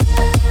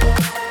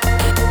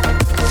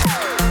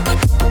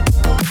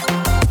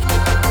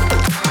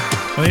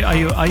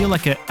are you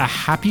like a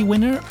happy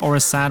winner or a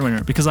sad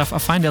winner? Because I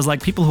find there's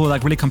like people who are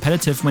like really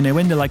competitive. When they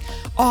win, they're like,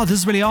 oh, this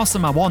is really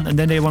awesome, I won, and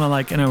then they want to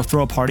like, you know,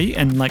 throw a party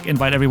and like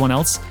invite everyone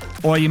else.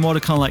 Or are you more to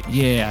kind of like,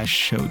 yeah, I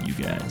showed you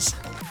guys?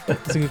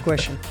 That's a good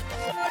question.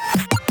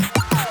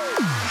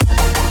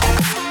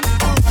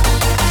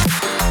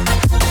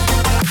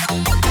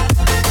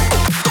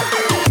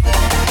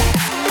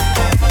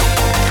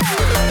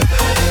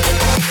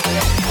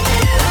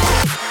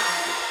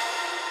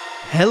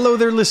 Hello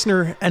there,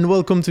 listener, and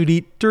welcome to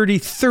the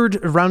 33rd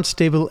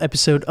Roundtable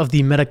episode of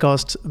the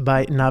Metacast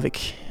by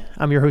Navik.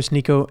 I'm your host,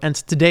 Nico, and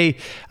today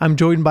I'm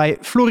joined by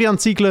Florian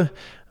Ziegler,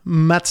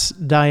 Mats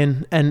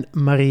Dayen, and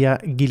Maria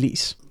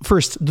Gillies.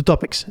 First, the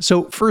topics.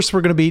 So first,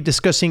 we're going to be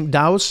discussing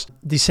DAOs,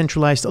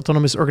 decentralized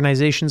autonomous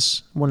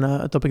organizations,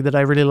 a topic that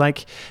I really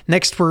like.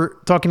 Next, we're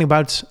talking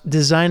about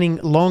designing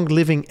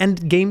long-living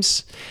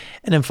endgames.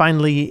 And then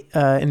finally,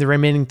 in the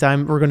remaining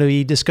time, we're going to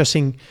be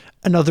discussing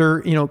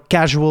another,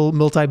 casual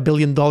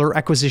multi-billion-dollar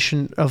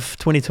acquisition of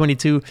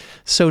 2022,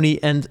 Sony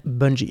and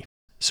Bungie.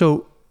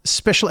 So,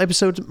 special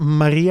episode,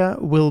 Maria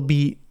will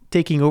be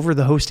taking over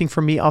the hosting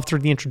from me after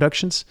the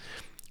introductions,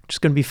 which is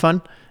going to be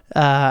fun,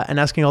 and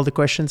asking all the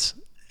questions.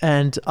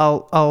 And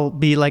I'll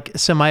be like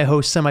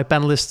semi-host,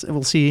 semi-panelist.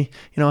 We'll see,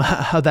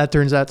 how that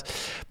turns out.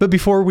 But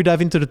before we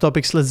dive into the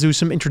topics, let's do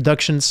some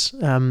introductions.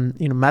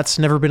 Matt's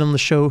never been on the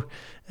show,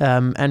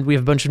 and we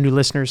have a bunch of new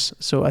listeners,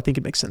 so I think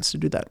it makes sense to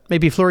do that.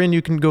 Maybe Florian,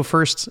 you can go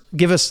first.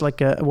 Give us like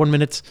a 1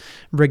 minute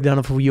breakdown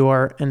of who you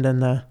are, and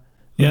then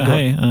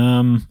Hey,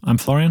 I'm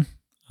Florian.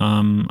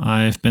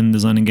 I've been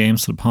designing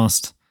games for the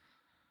past,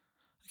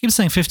 I keep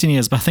saying 15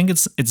 years, but I think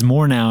it's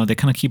more now. They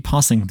kind of keep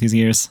passing these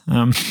years.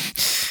 For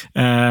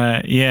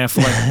like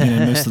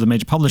most of the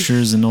major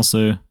publishers, and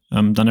also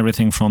done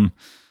everything from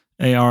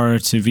AR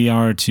to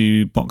VR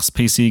to box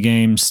PC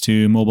games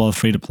to mobile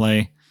free to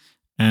play.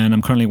 And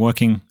I'm currently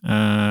working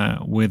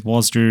with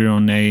Wazder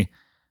on a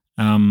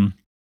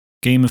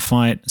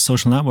gamified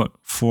social network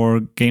for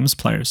games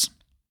players.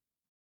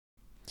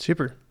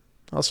 Super.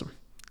 Awesome.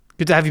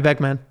 Good to have you back,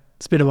 man.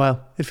 It's been a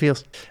while, it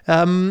feels.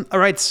 All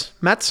right,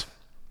 Matt.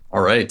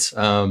 All right.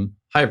 Hi,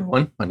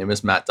 everyone. My name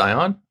is Matt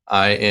Dayen.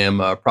 I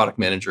am a product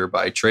manager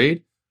by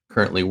trade,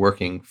 currently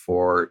working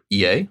for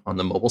EA on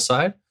the mobile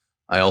side.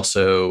 I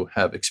also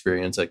have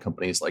experience at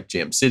companies like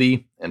Jam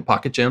City and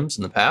Pocket Gems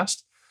in the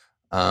past,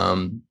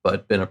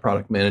 but been a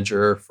product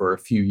manager for a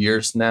few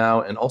years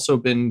now, and also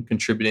been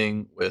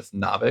contributing with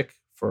Navik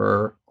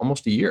for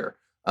almost a year,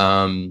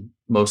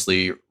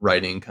 mostly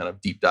writing kind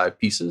of deep dive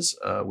pieces,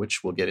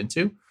 which we'll get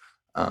into.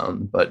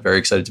 But very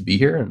excited to be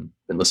here and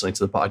been listening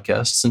to the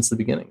podcast since the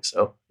beginning.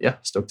 So yeah,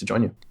 stoked to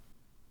join you.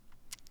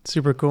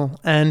 Super cool.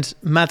 And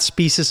Matt's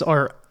pieces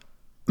are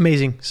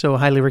amazing. So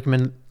highly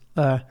recommend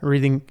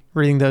reading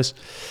those.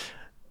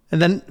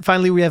 And then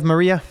finally we have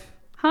Maria.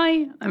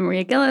 Hi, I'm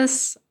Maria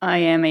Gillis. I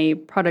am a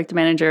product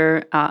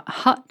manager at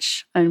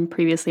Hutch, and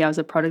previously I was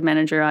a product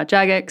manager at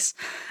Jagex,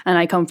 and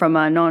I come from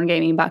a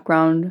non-gaming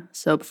background.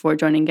 So before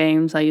joining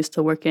games, I used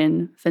to work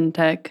in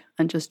fintech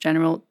and just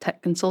general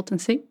tech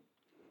consultancy.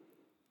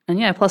 And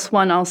yeah,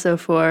 +1 also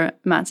for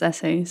Matt's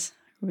essays.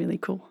 Really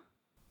cool.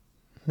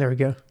 There we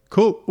go.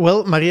 Cool.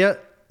 Well, Maria,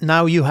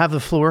 now you have the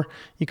floor.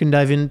 You can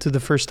dive into the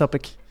first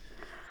topic.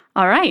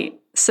 All right.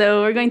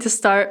 So we're going to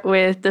start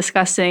with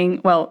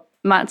discussing,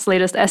 Matt's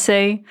latest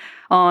essay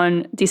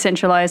on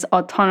decentralized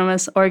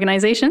autonomous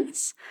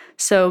organizations.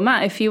 So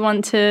Matt, if you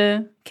want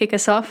to kick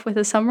us off with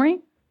a summary.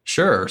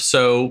 Sure.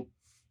 So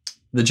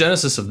the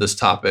genesis of this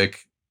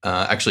topic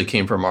actually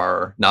came from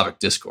our Navik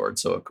Discord.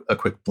 So a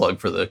quick plug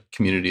for the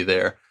community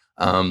there.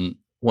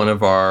 One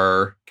of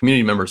our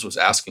community members was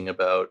asking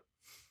about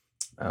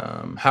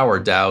how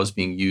are DAOs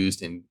being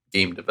used in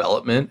game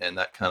development, and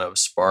that kind of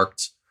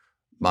sparked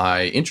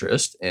my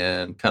interest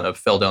and kind of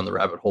fell down the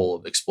rabbit hole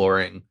of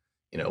exploring,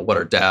 what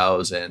are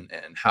DAOs and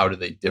how do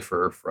they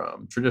differ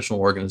from traditional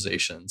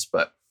organizations.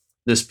 But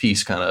this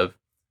piece kind of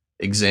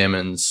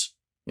examines,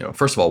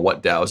 first of all,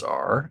 what DAOs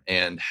are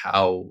and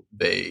how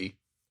they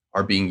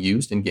are being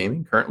used in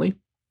gaming currently,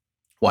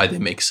 why they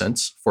make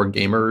sense for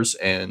gamers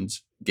and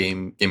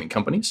gaming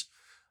companies.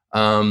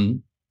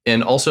 And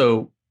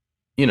also,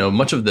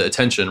 much of the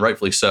attention,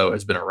 rightfully so,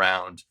 has been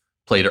around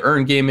play to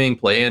earn gaming,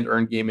 play and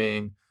earn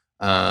gaming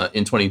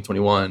in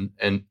 2021.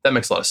 And that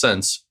makes a lot of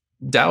sense.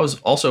 DAOs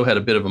also had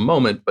a bit of a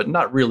moment, but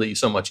not really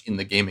so much in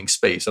the gaming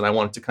space. And I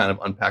wanted to kind of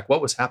unpack what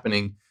was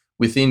happening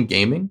within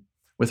gaming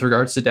with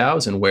regards to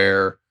DAOs and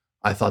where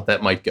I thought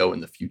that might go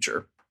in the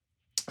future.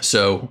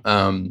 So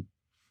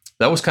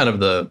that was kind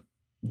of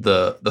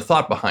the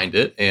thought behind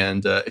it.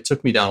 And it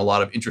took me down a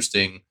lot of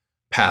interesting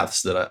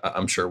paths that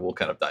I'm sure we'll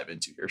kind of dive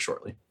into here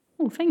shortly.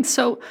 Oh, thanks.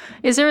 So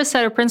is there a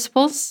set of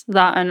principles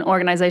that an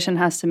organization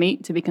has to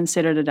meet to be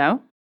considered a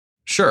DAO?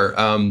 Sure.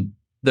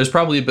 There's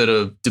probably a bit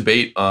of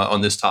debate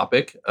on this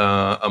topic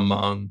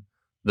among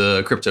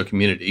the crypto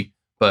community,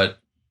 but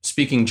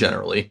speaking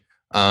generally,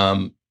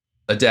 a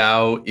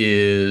DAO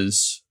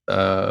is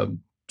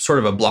sort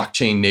of a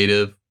blockchain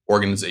native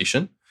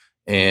organization,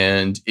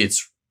 and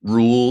its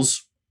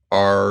rules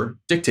are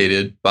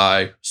dictated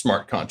by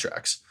smart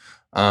contracts.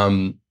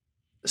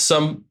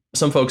 Some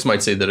folks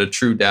might say that a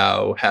true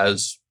DAO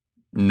has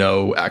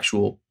no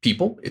actual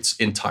people; it's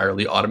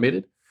entirely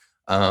automated.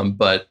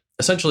 But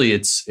essentially,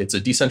 it's a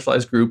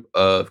decentralized group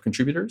of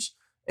contributors,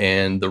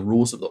 and the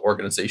rules of the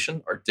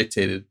organization are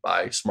dictated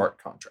by smart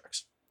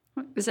contracts.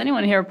 Is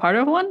anyone here a part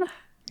of one?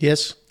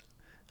 Yes.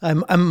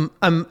 I'm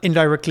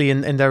indirectly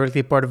and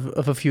indirectly part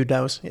of a few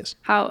DAOs. Yes.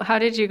 How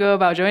did you go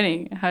about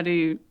joining? How do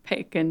you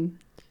pick and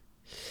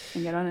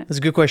get on it? That's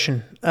a good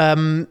question.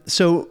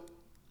 So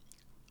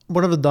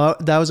one of the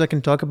DAOs I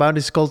can talk about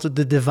is called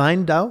the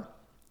Divine DAO,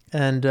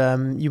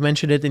 and you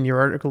mentioned it in your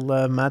article,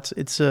 Matt.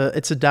 It's a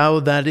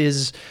DAO that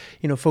is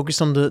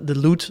focused on the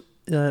loot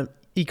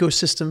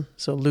ecosystem.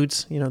 So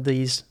loot,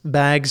 these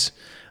bags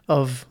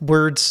of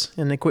words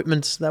and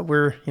equipment that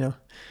were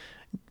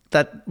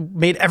that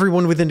made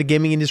everyone within the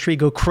gaming industry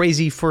go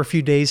crazy for a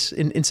few days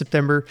in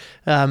September.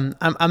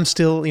 I'm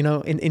still,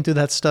 into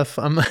that stuff.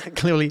 I'm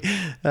clearly,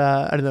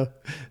 I don't know,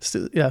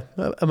 still, yeah,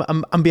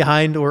 I'm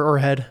behind or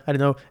ahead. I don't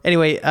know.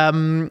 Anyway,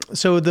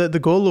 so the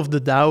goal of the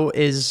DAO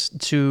is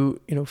to,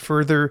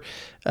 further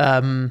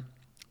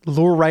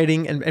lore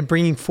writing and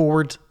bringing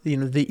forward,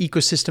 the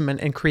ecosystem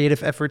and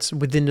creative efforts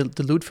within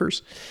the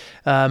Lootverse.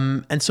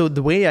 And so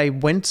the way I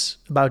went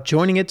about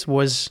joining it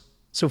was,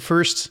 so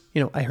first,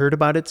 I heard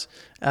about it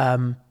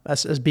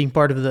as being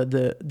part of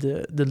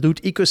the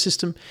loot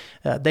ecosystem.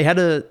 They had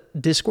a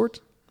Discord,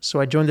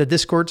 so I joined the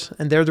Discord,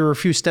 and there were a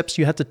few steps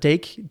you had to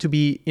take to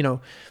be,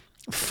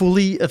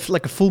 fully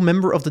like a full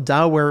member of the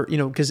DAO. Where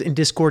because in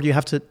Discord you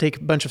have to take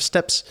a bunch of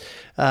steps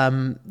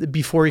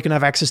before you can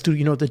have access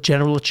to the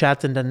general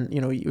chat, and then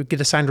you get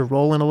assigned a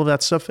role and all of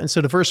that stuff. And so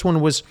the first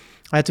one was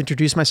I had to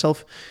introduce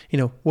myself.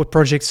 What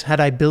projects had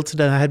I built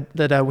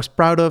that I was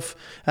proud of,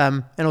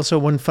 and also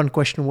one fun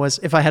question was,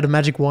 if I had a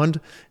magic wand,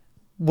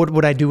 what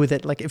would I do with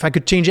it? Like, if I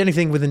could change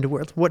anything within the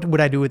world, what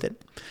would I do with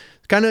it?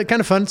 Kind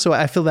of fun. So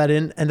I filled that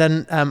in, and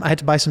then I had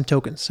to buy some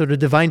tokens. So the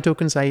divine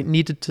tokens, I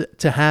needed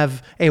to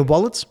have a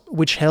wallet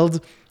which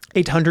held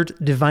 800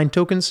 divine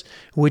tokens,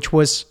 which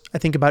was I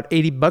think about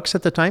 $80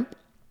 at the time.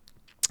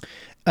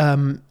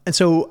 And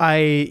so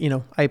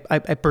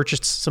I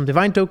purchased some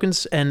divine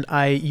tokens, and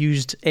I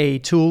used a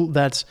tool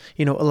that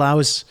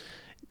allows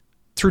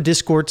through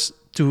Discord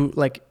to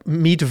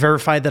me to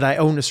verify that I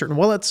own a certain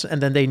wallet,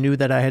 and then they knew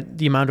that I had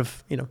the amount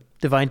of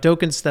divine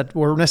tokens that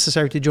were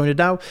necessary to join a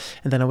DAO,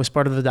 and then I was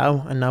part of the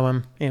DAO, and now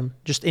I'm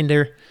just in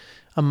there.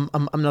 I'm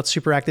not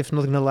super active,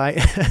 not gonna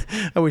lie.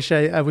 I wish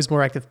I was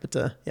more active,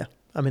 but yeah,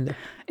 I'm in there.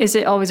 Is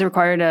it always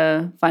required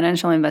a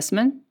financial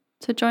investment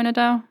to join a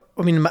DAO?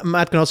 I mean,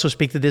 Matt can also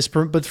speak to this,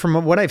 but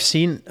from what I've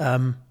seen,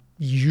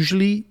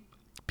 usually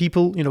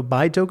people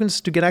buy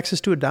tokens to get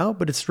access to a DAO,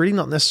 but it's really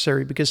not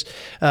necessary because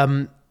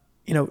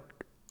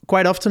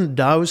quite often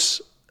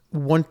DAOs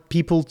want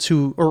people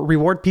to, or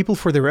reward people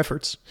for their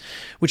efforts,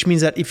 which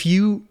means that if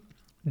you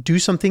do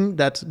something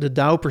that the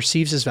DAO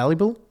perceives as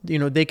valuable,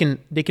 they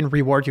can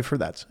reward you for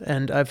that.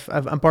 And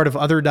I'm part of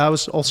other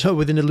DAOs also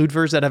within the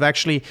Lootverse that have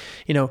actually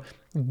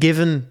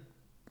given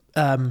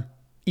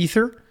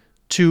ether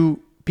to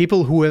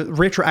people who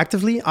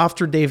retroactively,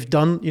 after they've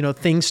done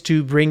things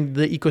to bring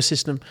the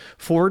ecosystem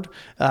forward,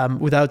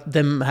 without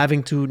them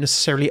having to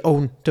necessarily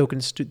own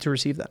tokens to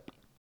receive that.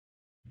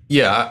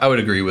 Yeah, I would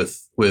agree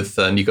with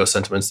Nico's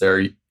sentiments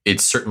there.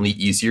 It's certainly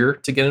easier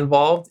to get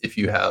involved if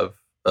you have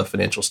a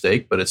financial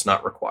stake, but it's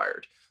not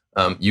required.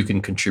 You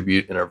can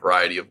contribute in a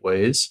variety of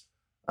ways.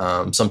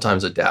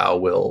 Sometimes a DAO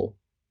will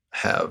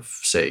have,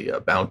 say, a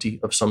bounty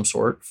of some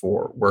sort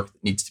for work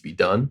that needs to be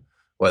done,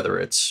 whether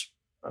it's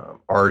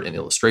art and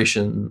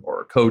illustration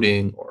or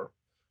coding or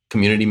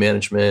community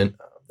management.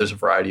 There's a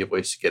variety of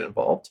ways to get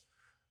involved.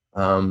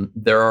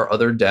 There are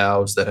other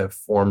DAOs that have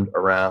formed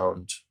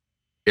around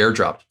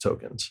airdropped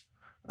tokens.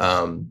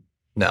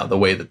 Now, the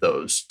way that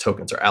those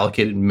tokens are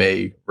allocated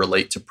may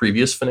relate to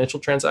previous financial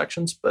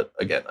transactions, but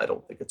again, I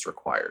don't think it's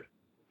required.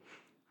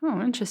 Oh,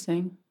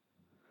 interesting.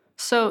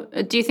 So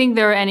do you think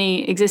there are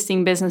any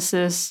existing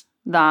businesses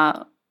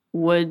that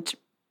would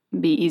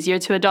be easier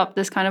to adopt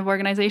this kind of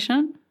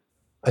organization?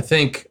 I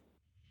think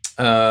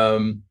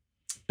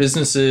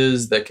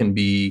businesses that can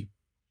be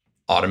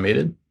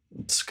automated,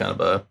 it's kind of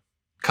a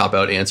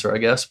cop-out answer, I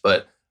guess,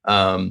 but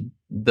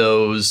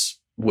those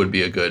would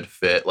be a good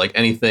fit. Like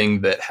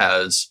anything that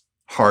has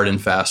hard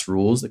and fast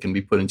rules that can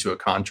be put into a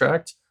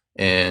contract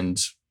and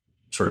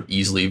sort of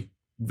easily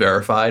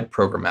verified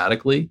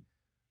programmatically,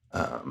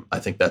 I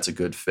think that's a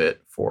good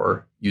fit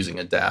for using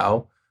a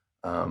DAO.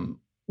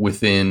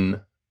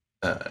 Within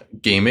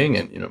gaming,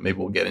 and maybe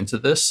we'll get into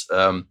this,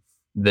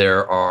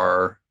 there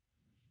are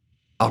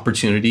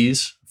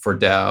opportunities for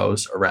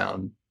DAOs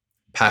around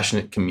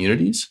passionate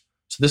communities.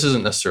 So this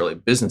isn't necessarily a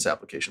business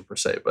application per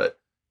se, but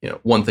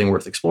one thing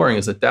worth exploring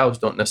is that DAOs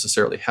don't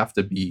necessarily have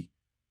to be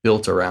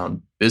built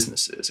around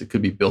businesses. It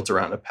could be built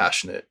around a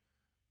passionate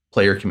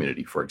player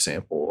community, for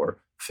example, or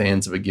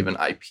fans of a given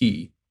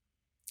IP,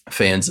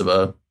 fans of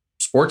a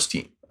sports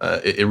team.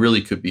 It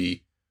really could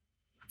be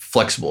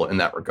flexible in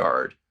that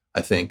regard.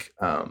 I think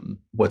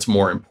what's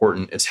more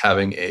important is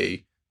having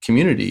a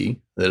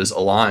community that is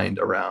aligned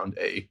around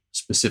a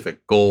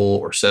specific goal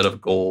or set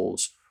of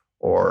goals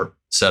or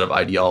set of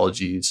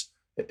ideologies.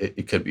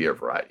 It could be a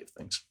variety of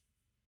things.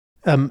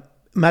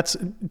 Matt,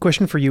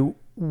 question for you.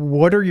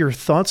 What are your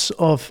thoughts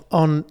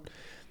on,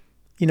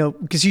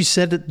 because you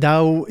said that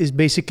DAO is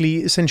basically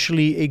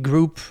essentially a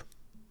group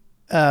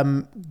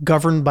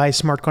governed by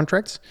smart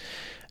contracts.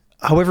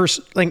 However,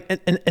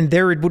 and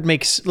there it would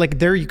make,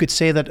 there you could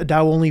say that a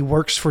DAO only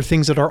works for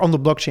things that are on the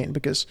blockchain,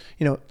 because,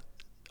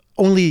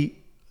 only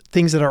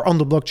things that are on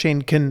the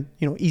blockchain can,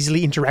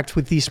 easily interact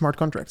with these smart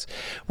contracts.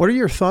 What are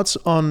your thoughts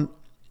on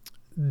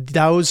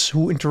DAOs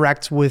who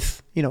interact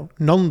with,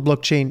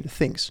 non-blockchain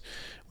things?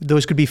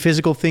 Those could be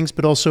physical things,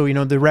 but also,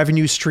 the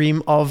revenue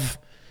stream of,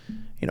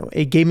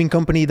 a gaming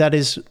company that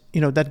is,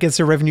 that gets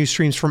their revenue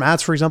streams from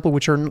ads, for example,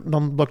 which are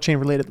non-blockchain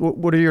related.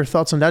 What are your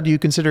thoughts on that? Do you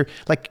consider,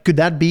 could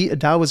that be a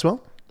DAO as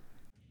well?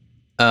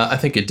 I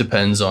think it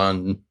depends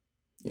on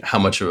how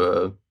much of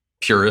a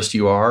purist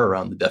you are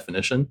around the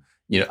definition.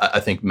 I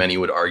think many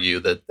would argue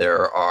that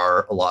there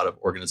are a lot of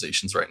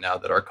organizations right now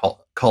that are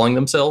calling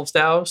themselves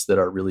DAOs that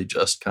are really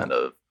just kind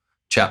of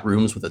chat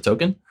rooms with a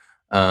token.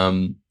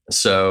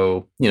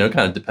 So, it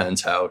kind of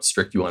depends how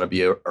strict you want to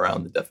be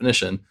around the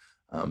definition.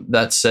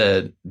 That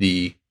said,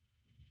 the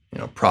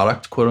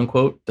product, quote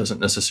unquote,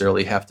 doesn't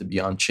necessarily have to be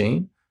on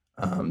chain.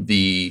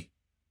 The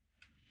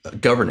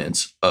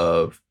governance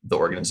of the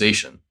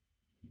organization,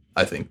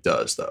 I think,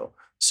 does, though.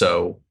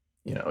 So,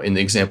 in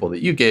the example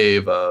that you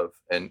gave of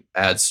an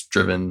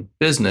ads-driven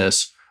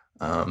business,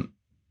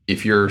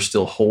 if you're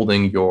still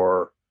holding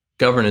your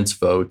governance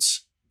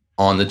votes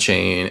on the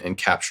chain and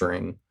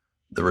capturing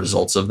the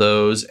results of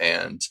those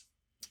and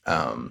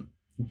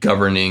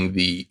governing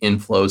the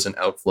inflows and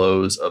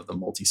outflows of the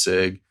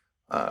multi-sig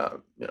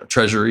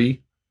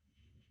treasury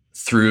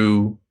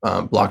through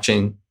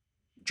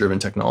blockchain-driven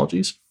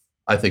technologies,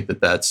 I think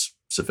that that's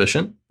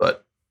sufficient.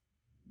 But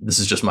this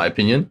is just my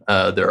opinion.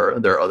 There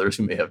are others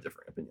who may have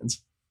different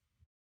opinions.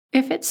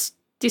 If it's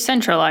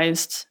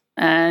decentralized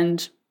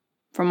and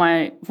from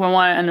my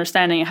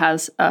understanding, it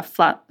has a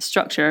flat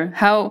structure,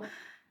 how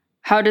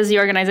does the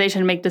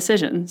organization make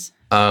decisions?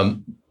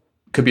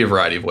 Could be a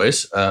variety of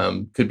ways.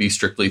 Could be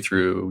strictly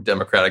through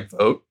democratic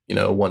vote,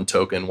 one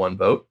token, one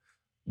vote.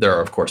 There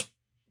are, of course,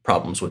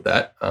 problems with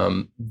that.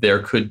 There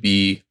could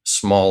be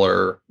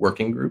smaller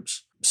working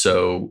groups.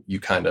 So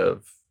you kind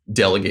of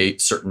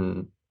delegate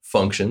certain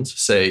functions,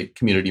 say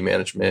community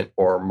management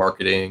or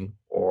marketing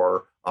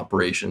or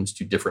operations,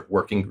 to different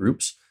working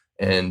groups.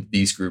 And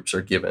these groups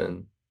are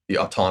given the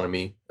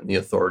autonomy and the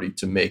authority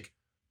to make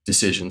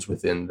decisions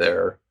within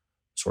their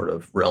sort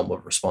of realm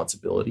of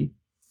responsibility.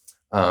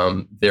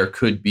 There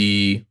could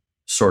be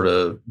sort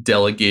of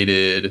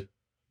delegated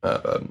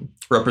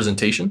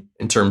representation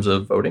in terms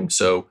of voting.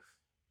 So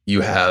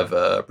you have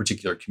a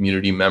particular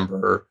community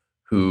member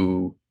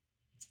who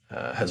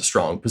has a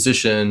strong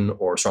position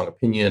or strong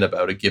opinion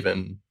about a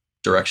given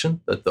direction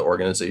that the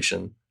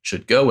organization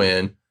should go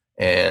in,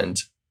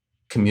 and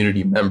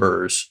community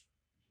members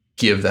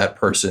give that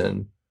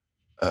person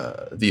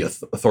the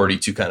authority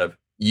to kind of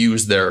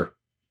use their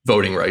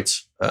voting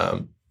rights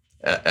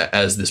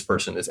as this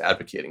person is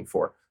advocating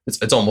for.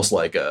 It's almost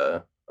like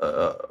a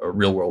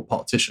real world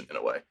politician in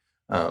a way.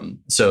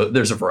 So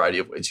there's a variety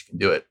of ways you can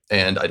do it.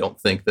 And I don't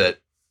think that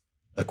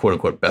a quote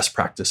unquote best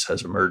practice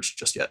has emerged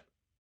just yet.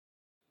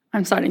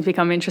 I'm starting to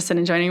become interested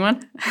in joining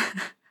one.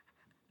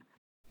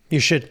 You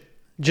should.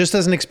 Just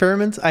as an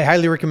experiment, I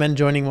highly recommend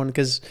joining one,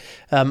 because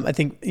I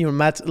think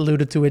Matt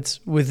alluded to it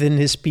within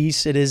his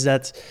piece. It is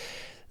that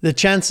the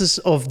chances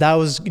of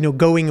DAOs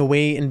going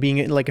away and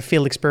being like a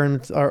failed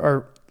experiment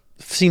are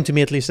seem to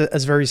me at least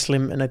as very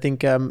slim. And I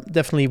think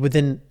definitely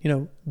within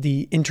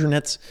the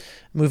internet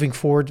moving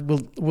forward,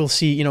 we'll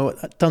see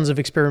tons of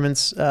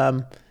experiments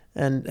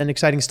and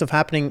exciting stuff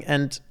happening.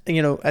 And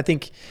I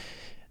think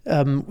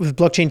with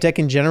blockchain tech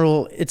in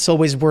general, it's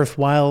always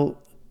worthwhile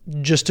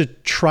just to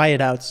try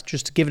it out,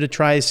 just to give it a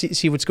try,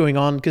 see what's going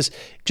on, because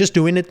just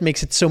doing it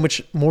makes it so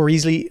much more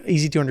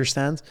easy to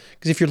understand.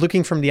 Because if you're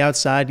looking from the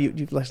outside,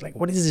 you're like,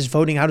 what is this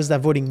voting? How does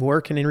that voting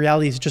work? And in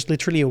reality, it's just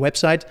literally a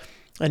website,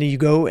 and you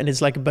go and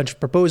it's like a bunch of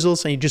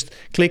proposals, and you just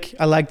click,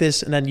 I like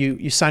this, and then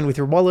you sign with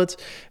your wallet.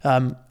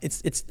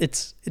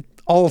 It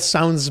all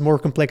sounds more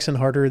complex and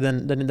harder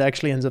than it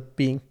actually ends up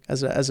being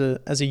as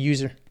a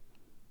user.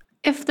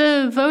 If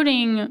the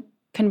voting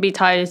can be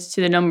tied to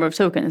the number of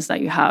tokens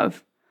that you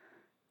have,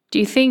 do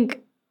you think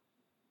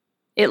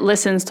it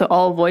listens to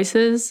all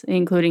voices,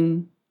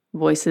 including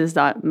voices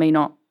that may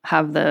not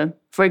have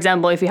for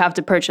example, if you have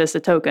to purchase the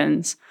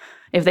tokens,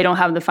 if they don't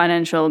have the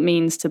financial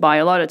means to buy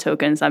a lot of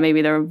tokens, that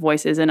maybe their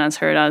voice isn't as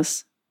heard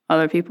as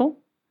other people?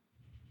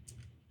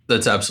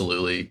 That's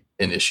absolutely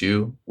an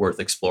issue worth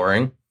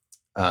exploring.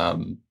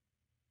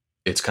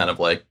 It's kind of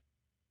like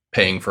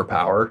paying for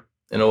power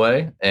in a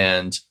way,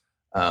 and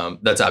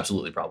that's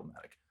absolutely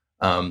problematic.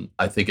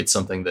 I think it's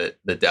something that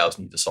DAOs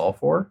need to solve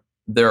for.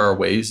 There are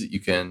ways that you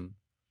can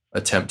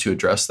attempt to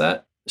address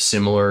that,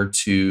 similar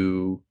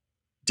to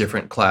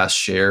different class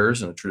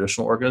shares in a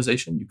traditional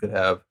organization. You could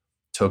have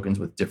tokens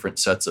with different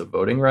sets of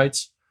voting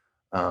rights.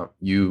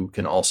 You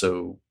can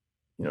also,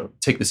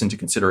 take this into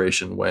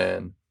consideration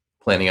when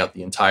planning out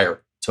the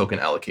entire token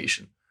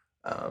allocation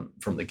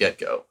from the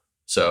get-go.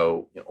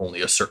 So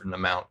only a certain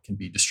amount can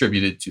be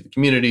distributed to the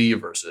community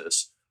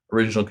versus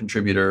original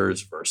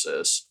contributors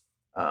versus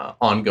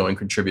ongoing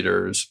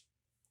contributors.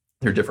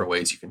 There are different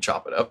ways you can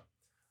chop it up.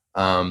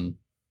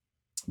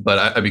 But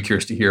I'd be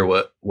curious to hear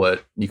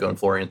what Nico and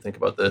Florian think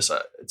about this.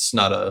 It's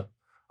not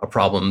a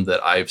problem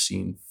that I've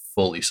seen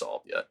fully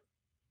solved yet.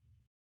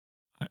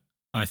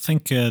 I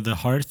think the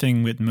hard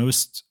thing with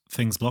most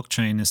things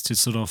blockchain is to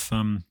sort of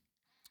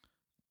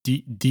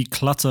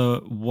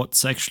declutter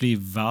what's actually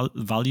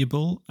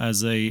valuable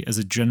as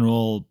a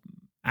general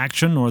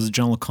action or as a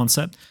general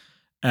concept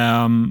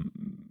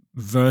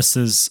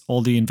versus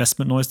all the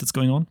investment noise that's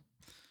going on.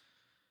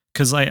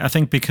 Because I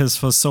think because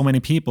for so many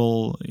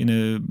people,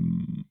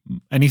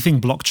 anything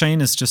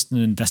blockchain is just an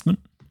investment,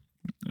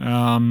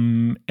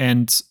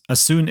 and as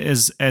soon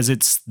as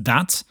it's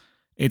that,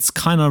 it's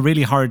kind of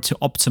really hard to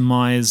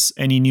optimize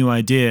any new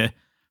idea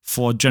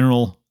for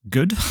general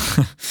good.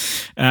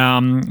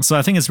 So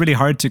I think it's really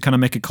hard to kind of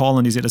make a call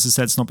on these. As I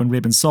said, it's not really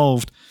been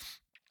solved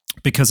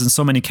because in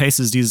so many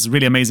cases, these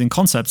really amazing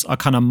concepts are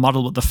kind of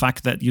muddled with the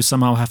fact that you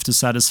somehow have to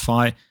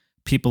satisfy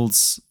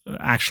people's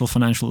actual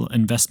financial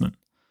investment.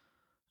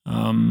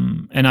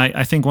 And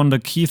I think one of the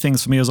key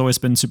things for me has always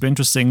been super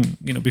interesting,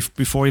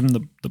 before even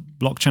the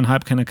blockchain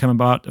hype kind of came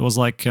about, it was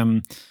like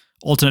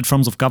alternate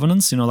forms of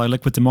governance, like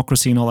liquid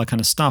democracy and all that kind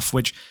of stuff,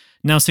 which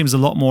now seems a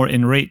lot more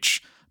in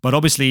reach. But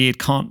obviously it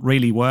can't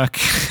really work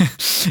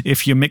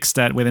if you mix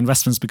that with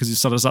investments because you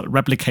sort of start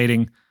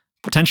replicating,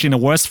 potentially in a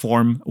worse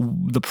form,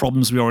 the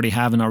problems we already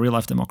have in our real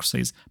life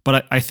democracies.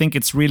 But I think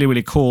it's really,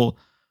 really cool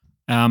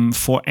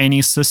for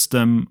any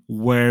system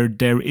where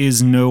there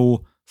is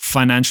no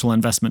financial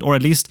investment, or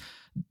at least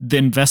the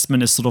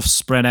investment is sort of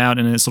spread out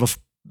in a sort of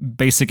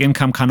basic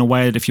income kind of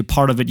way that if you're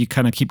part of it, you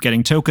kind of keep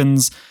getting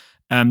tokens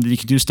that you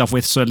can do stuff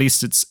with. So at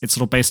least it's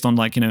sort of based on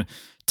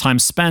time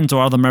spent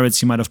or other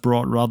merits you might have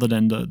brought rather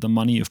than the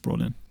money you've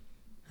brought in.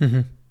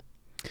 Mm-hmm.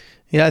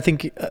 Yeah, I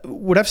think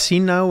what I've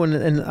seen now,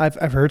 and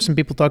I've heard some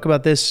people talk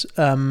about this.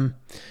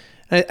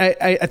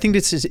 I think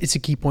it's a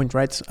key point,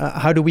 right?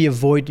 How do we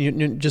avoid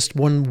just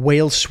one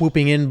whale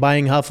swooping in,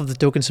 buying half of the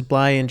token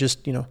supply, and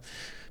just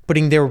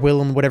putting their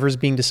will on whatever is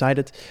being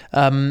decided?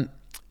 A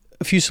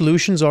few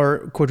solutions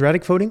are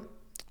quadratic voting,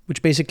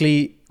 which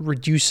basically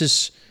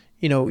reduces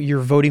your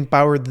voting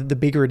power the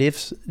bigger it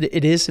is,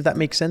 if that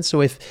makes sense.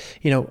 So if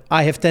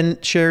I have 10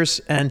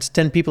 shares and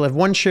 10 people have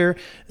 1 share,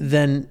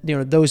 then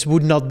those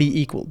would not be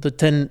equal. The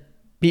 10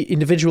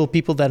 individual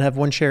people that have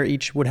 1 share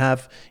each would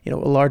have a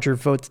larger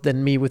vote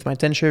than me with my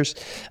 10 shares.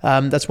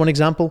 That's one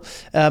example.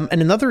 And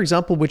another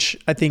example, which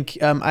I think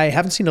I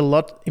haven't seen a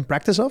lot in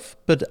practice of,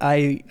 but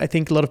I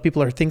think a lot of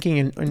people are thinking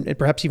and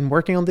perhaps even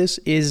working on this,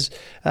 is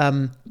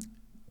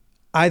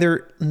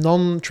either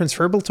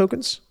non-transferable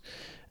tokens.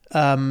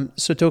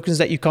 So tokens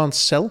that you can't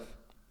sell,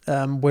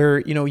 where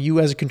you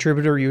as a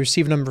contributor, you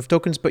receive a number of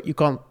tokens, but you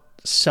can't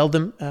sell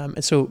them,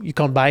 and so you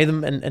can't buy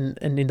them, and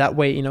in that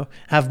way,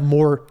 have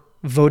more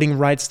voting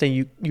rights than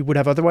you would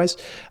have otherwise,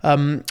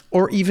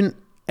 or even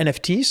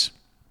NFTs,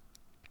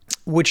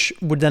 which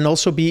would then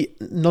also be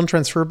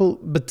non-transferable.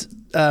 But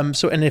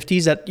so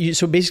NFTs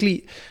so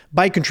basically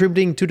by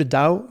contributing to the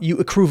DAO, you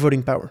accrue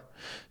voting power.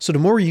 So the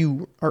more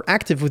you are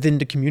active within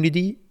the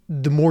community,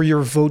 the more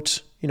your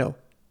vote,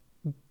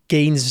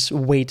 gains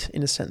weight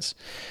in a sense.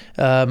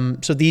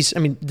 So these,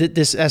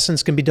 this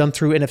essence can be done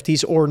through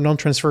NFTs or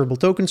non-transferable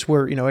tokens,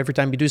 where every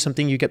time you do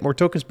something, you get more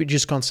tokens, but you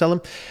just can't sell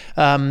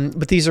them.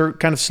 But these are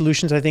kind of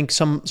solutions I think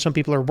some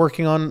people are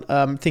working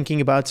on,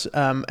 thinking about,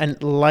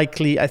 and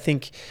likely I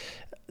think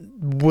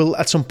will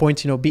at some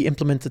point be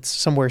implemented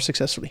somewhere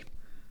successfully.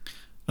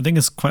 I think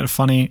it's quite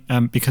funny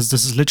because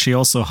this is literally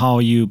also how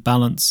you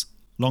balance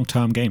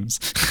long-term games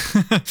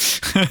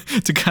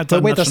to cut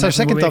down. Wait, that's our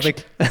second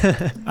topic.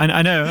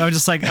 I know. I'm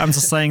just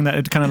saying that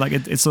it kind of like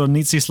it sort of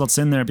needs these slots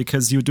in there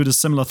because you do the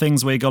similar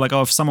things where you go like,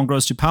 if someone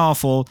grows too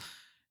powerful,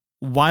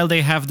 while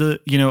they have the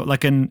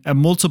like a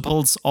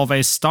multiples of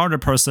a starter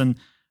person,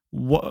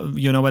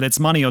 whether it's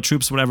money or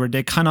troops, whatever,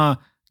 they kind of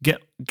get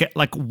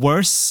like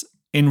worse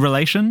in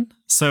relation,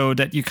 so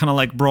that you kind of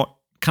like brought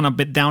kind of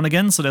bit down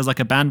again. So there's like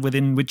a band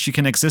within which you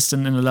can exist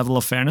in a level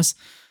of fairness.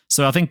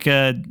 So I think,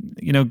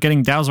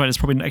 getting DAOs right is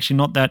probably actually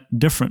not that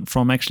different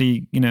from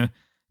actually,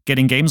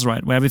 getting games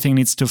right, where everything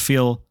needs to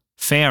feel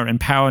fair and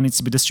power needs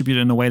to be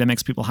distributed in a way that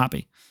makes people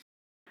happy.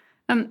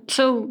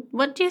 So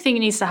what do you think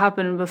needs to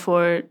happen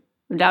before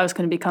DAOs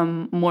can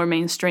become more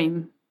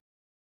mainstream?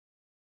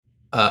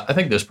 I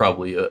think there's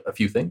probably a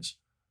few things.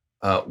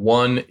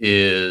 One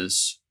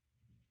is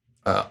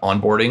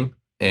onboarding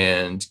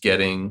and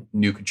getting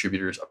new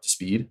contributors up to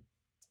speed.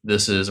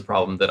 This is a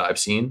problem that I've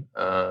seen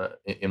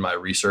in my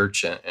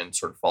research and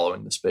sort of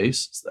following the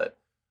space, is that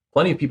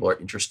plenty of people are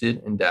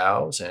interested in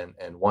DAOs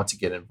and want to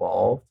get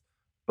involved,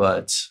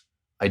 but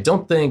I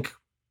don't think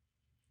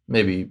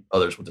maybe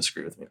others will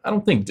disagree with me. I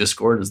don't think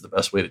Discord is the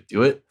best way to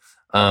do it.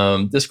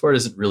 Discord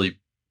isn't really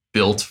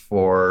built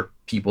for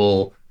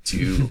people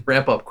to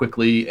ramp up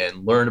quickly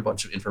and learn a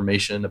bunch of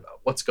information about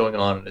what's going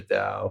on in a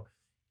DAO.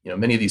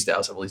 Many of these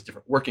DAOs have all these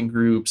different working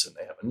groups, and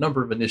they have a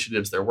number of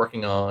initiatives they're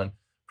working on.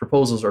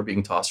 Proposals are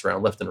being tossed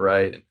around left and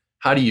right. And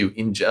how do you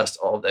ingest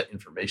all of that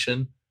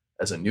information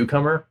as a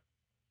newcomer?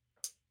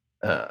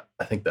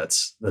 I think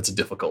that's a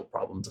difficult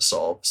problem to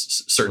solve,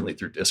 certainly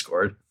through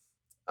Discord.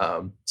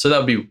 So that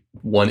would be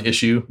one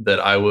issue that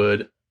I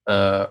would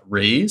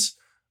raise.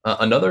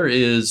 Another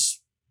is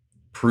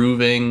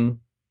proving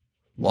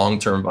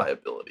long-term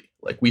viability.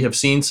 Like, we have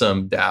seen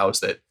some DAOs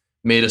that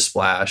made a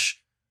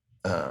splash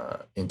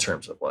in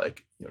terms of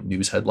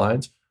news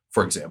headlines.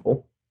 For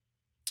example,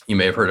 you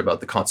may have heard about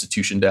the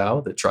Constitution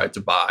DAO that tried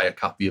to buy a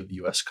copy of the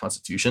US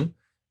Constitution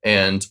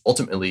and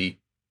ultimately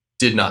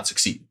did not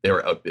succeed. They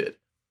were outbid.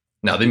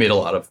 Now, they made a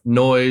lot of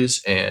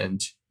noise,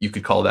 and you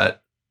could call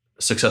that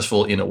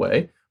successful in a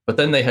way, but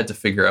then they had to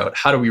figure out,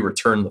 how do we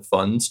return the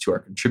funds to our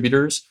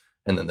contributors?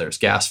 And then there's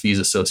gas fees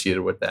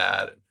associated with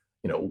that.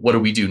 What do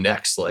we do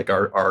next? Like,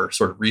 our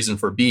sort of reason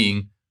for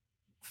being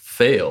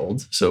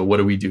failed. So what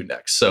do we do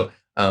next? So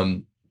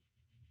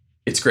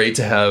it's great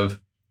to have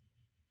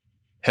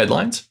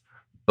headlines,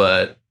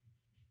 but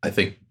I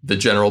think the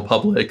general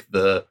public,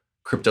 the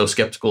crypto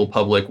skeptical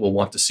public, will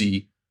want to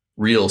see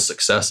real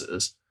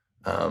successes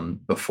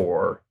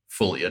before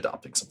fully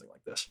adopting something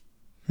like this.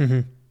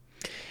 Mm-hmm.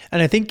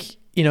 And I think,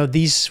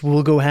 these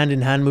will go hand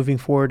in hand moving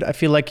forward. I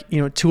feel like,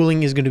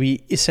 tooling is going to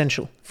be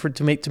essential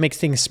to make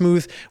things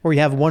smooth, where you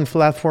have one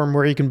platform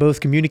where you can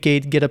both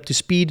communicate, get up to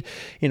speed,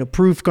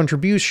 prove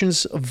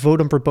contributions, vote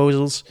on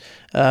proposals.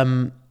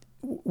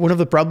 One of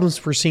the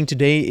problems we're seeing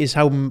today is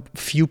how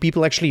few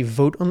people actually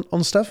vote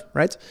on stuff,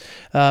 right?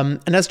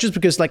 And that's just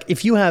because,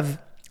 if you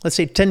have, let's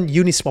say, 10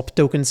 Uniswap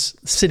tokens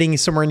sitting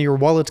somewhere in your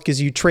wallet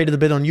because you traded a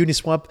bit on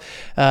Uniswap,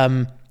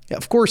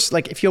 of course,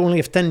 if you only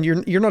have 10,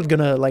 you're not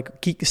gonna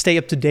stay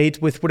up to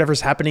date with whatever's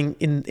happening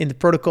in the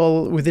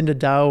protocol within the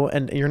DAO,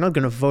 and you're not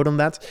gonna vote on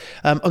that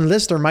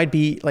unless there might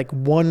be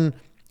one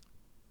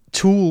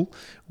tool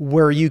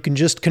where you can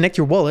just connect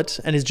your wallet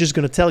and it's just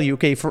going to tell you,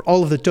 okay, for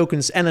all of the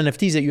tokens and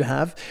NFTs that you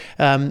have,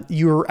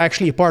 you're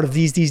actually a part of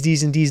these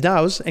and these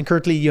DAOs, and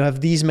currently you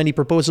have these many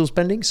proposals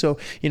pending. So,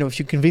 if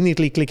you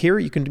conveniently click here,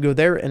 you can go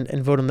there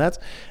and vote on that.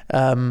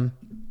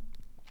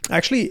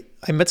 Actually,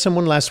 I met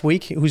someone last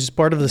week who's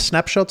part of the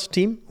Snapshot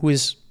team, who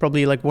is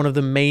probably one of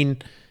the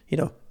main,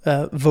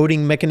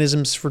 voting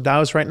mechanisms for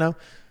DAOs right now.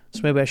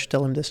 So maybe I should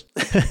tell him this.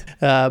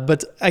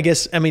 But I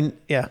guess,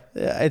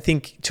 I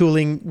think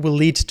tooling will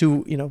lead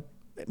to,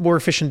 more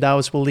efficient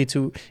DAOs will lead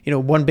to,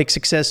 one big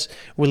success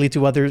will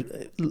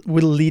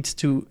lead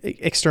to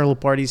external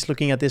parties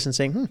looking at this and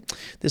saying,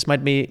 this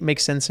might make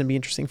sense and be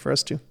interesting for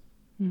us too.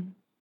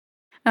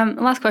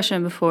 Last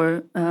question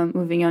before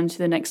moving on to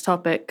the next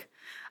topic.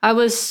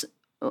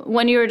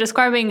 When you were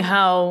describing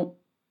how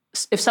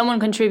if someone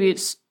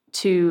contributes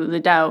to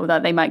the DAO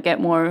that they might get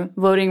more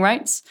voting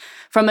rights,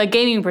 from a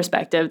gaming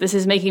perspective, this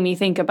is making me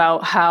think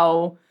about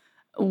how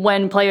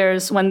when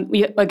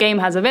a game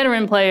has a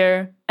veteran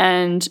player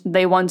and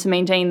they want to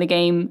maintain the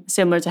game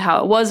similar to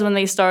how it was when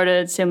they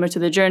started, similar to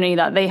the journey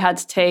that they had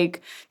to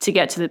take to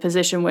get to the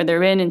position where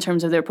they're in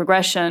terms of their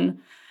progression.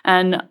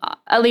 And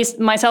at least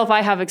myself,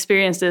 I have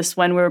experienced this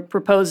when we're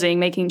proposing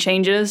making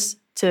changes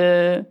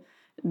to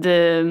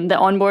the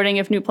onboarding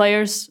of new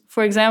players,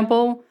 for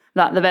example,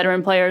 that the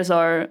veteran players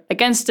are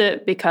against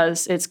it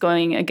because it's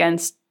making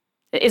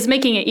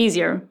it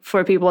easier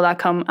for people that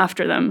come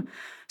after them.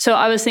 So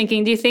I was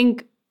thinking, do you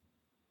think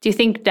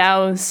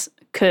DAOs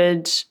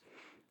could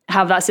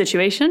have that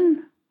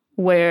situation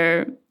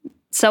where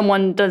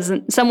someone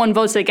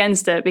votes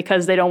against it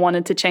because they don't want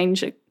it to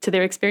change to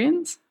their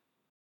experience?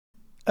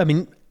 I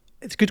mean,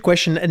 it's a good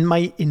question. And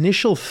my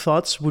initial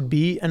thoughts would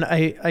be, and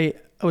I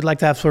would like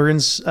to have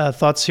Florian's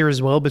thoughts here as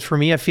well. But for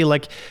me, I feel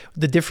like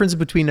the difference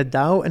between a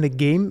DAO and a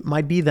game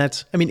might be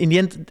that, in the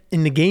end,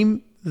 in the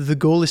game, the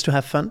goal is to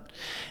have fun.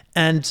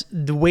 And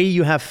the way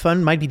you have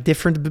fun might be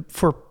different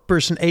for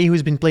person A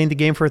who's been playing the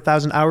game for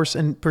 1,000 hours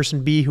and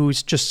person B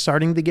who's just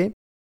starting the game.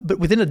 But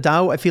within a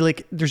DAO, I feel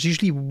like there's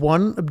usually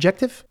one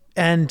objective.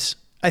 And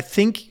I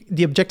think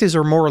the objectives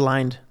are more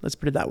aligned, let's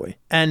put it that way.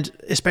 And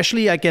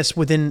especially, I guess,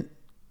 within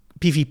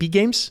PvP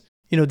games,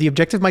 the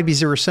objective might be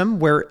zero sum,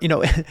 where,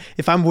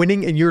 if I'm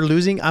winning and you're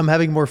losing, I'm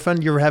having more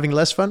fun, you're having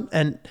less fun.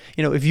 And,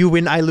 if you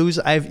win, I lose,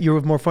 you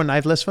have more fun, I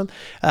have less fun.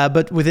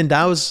 But within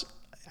DAOs,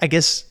 I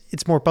guess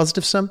it's more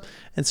positive sum.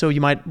 And so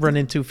you might run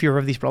into fewer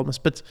of these problems.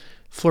 But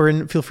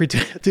Florian, feel free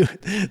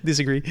to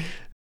disagree.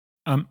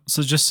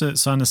 So just so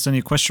I understand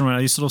your question right,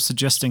 are you sort of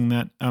suggesting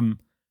that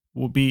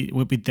would be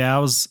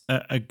DAOs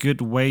a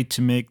good way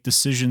to make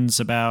decisions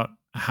about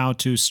how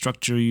to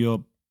structure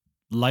your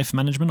life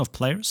management of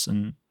players?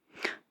 And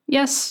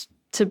yes,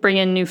 to bring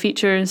in new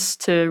features,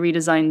 to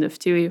redesign the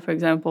FTUI, for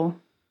example.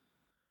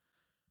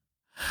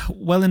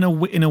 Well, in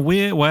a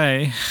weird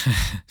way,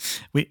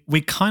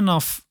 we kind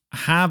of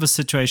have a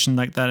situation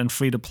like that in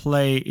free to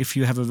play if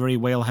you have a very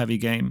whale heavy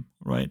game,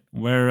 right?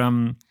 Where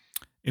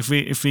If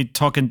we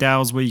talk in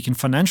DAOs where you can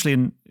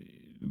financially,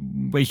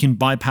 where you can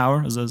buy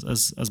power,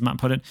 as Matt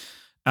put it,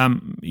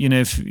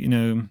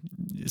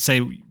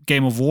 say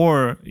Game of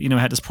War,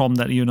 had this problem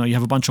that you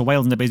have a bunch of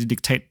whales and they basically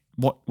dictate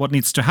what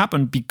needs to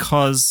happen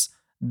because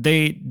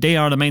they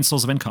are the main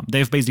source of income.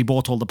 They've basically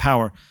bought all the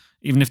power,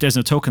 even if there's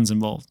no tokens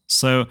involved.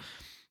 So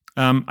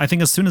I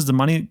think as soon as the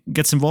money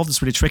gets involved,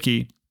 it's really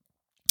tricky.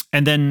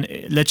 And then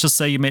let's just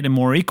say you make them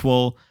more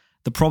equal.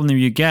 The problem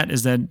you get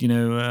is that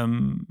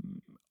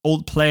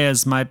old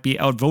players might be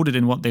outvoted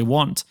in what they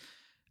want,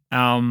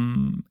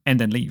 and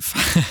then leave.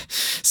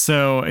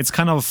 So it's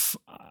kind of,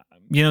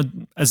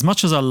 as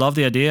much as I love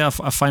the idea,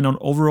 I find on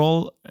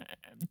overall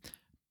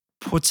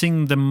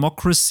putting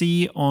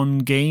democracy on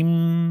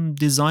game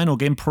design or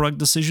game product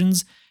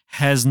decisions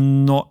has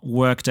not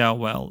worked out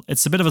well.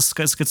 It's a bit of a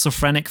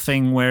schizophrenic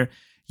thing where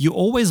you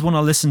always want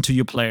to listen to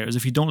your players.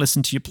 If you don't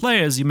listen to your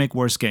players, you make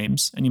worse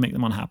games and you make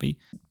them unhappy.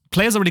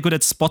 Players are really good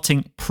at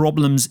spotting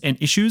problems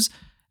and issues.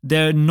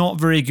 They're not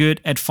very good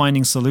at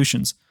finding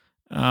solutions.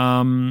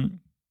 And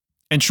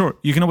sure,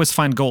 you can always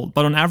find gold,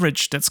 but on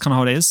average, that's kind of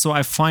how it is. So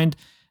I find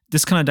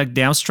this kind of like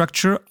DAO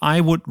structure,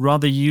 I would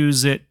rather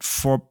use it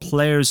for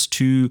players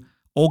to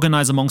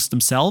organize amongst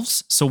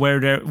themselves. So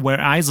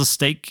where I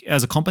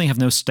as a company have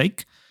no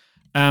stake,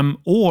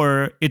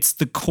 or it's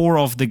the core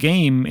of the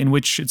game in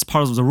which it's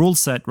part of the rule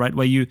set, right?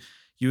 Where you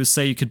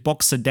say you could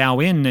box a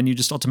DAO in and you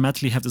just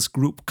automatically have this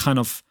group kind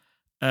of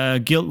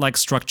guild-like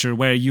structure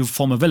where you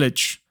form a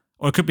village.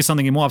 Or it could be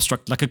something more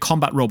abstract, like a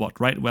combat robot,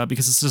 right? Well,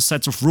 because it's just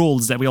sets of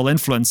rules that we all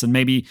influence, and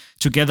maybe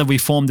together we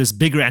form this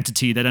bigger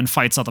entity that then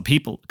fights other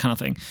people, kind of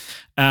thing.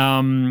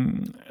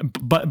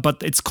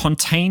 But it's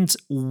contained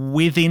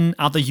within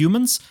other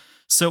humans.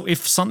 So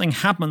if something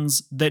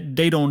happens that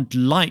they don't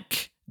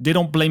like, they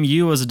don't blame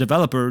you as a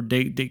developer.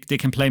 They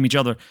can blame each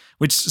other,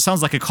 which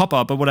sounds like a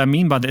cop-out. But what I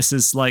mean by this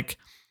is like,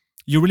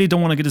 you really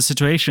don't want to get a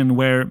situation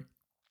where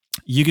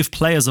you give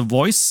players a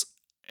voice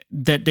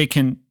that they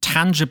can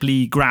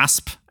tangibly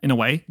grasp in a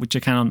way, which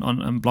you can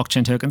on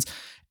blockchain tokens,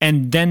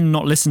 and then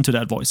not listen to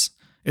that voice.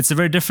 It's a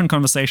very different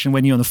conversation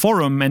when you're on the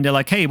forum and they're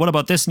like, hey, what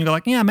about this? And you go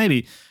like, yeah,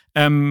 maybe.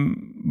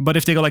 But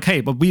if they go like,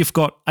 hey, but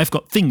I've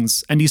got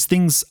things, and these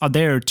things are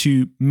there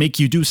to make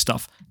you do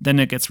stuff, then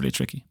it gets really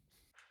tricky.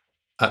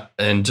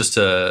 And just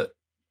to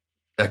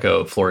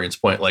echo Florian's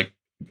point, like,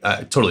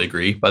 I totally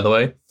agree, by the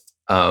way.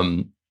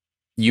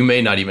 You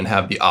may not even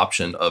have the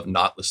option of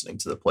not listening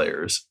to the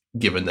players,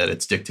 given that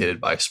it's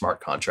dictated by smart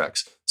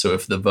contracts. So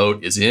if the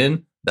vote is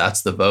in,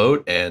 that's the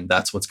vote, and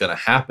that's what's going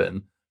to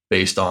happen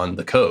based on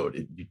the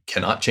code. You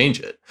cannot change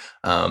it.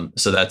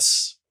 So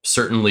that's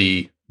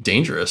certainly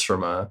dangerous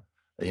from a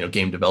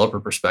game developer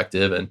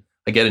perspective. And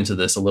I get into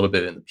this a little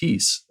bit in the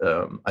piece.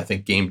 I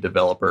think game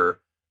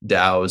developer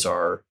DAOs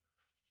are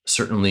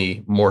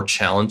certainly more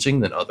challenging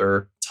than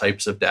other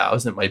types of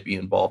DAOs that might be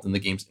involved in the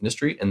games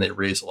industry, and they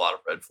raise a lot of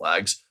red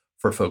flags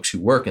for folks who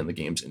work in the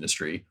games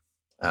industry,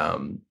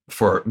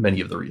 for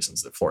many of the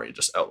reasons that Florian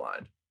just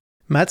outlined.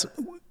 Matt,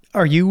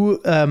 are you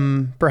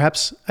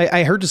perhaps?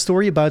 I heard a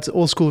story about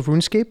old school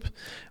RuneScape,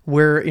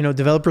 where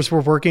developers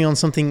were working on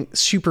something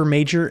super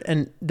major,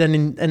 and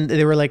then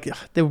they were like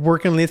they were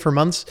working on it for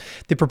months.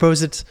 They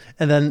proposed it,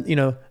 and then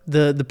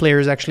the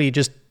players actually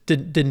just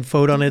didn't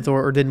vote on it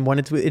or didn't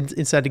want it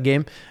inside the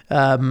game.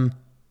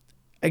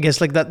 I guess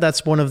like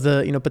that's one of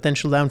the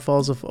potential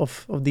downfalls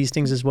of these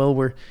things as well,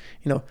 where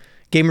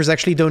gamers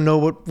actually don't know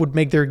what would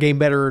make their game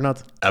better or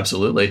not.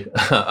 Absolutely.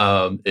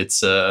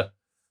 It's a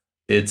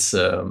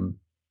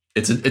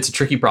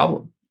tricky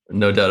problem,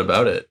 no doubt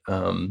about it.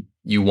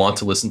 You want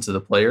to listen to the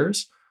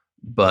players,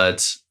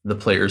 but the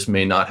players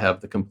may not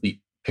have the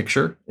complete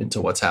picture into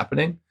what's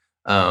happening.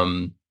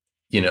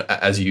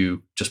 As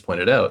you just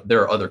pointed out,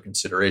 there are other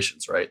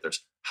considerations, right?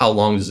 There's how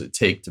long does it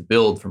take to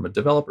build from a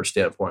developer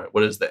standpoint?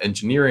 What is the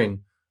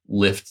engineering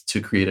lift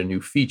to create a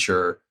new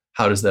feature?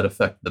 How does that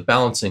affect the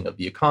balancing of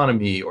the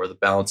economy or the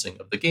balancing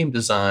of the game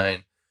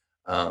design?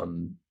 How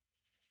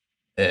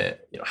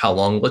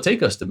long will it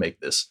take us to make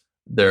this?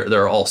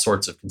 There are all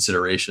sorts of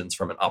considerations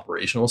from an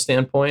operational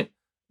standpoint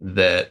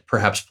that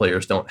perhaps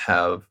players don't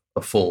have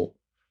a full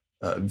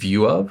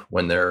view of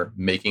when they're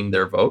making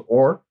their vote,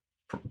 or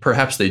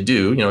perhaps they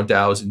do.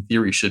 DAOs in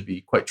theory should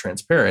be quite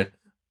transparent,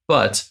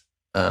 but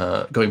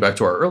going back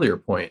to our earlier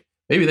point,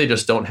 maybe they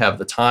just don't have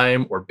the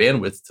time or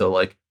bandwidth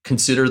to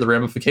consider the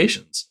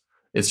ramifications.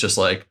 It's just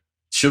like,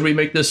 should we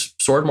make this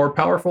sword more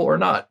powerful or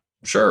not?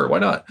 Sure, why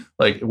not?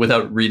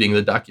 Without reading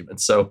the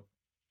documents. So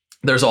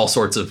there's all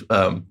sorts of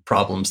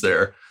problems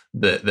there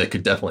that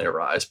could definitely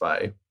arise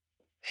by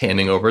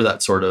handing over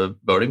that sort of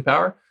voting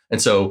power.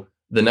 And so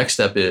the next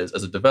step is,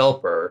 as a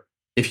developer,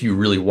 if you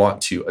really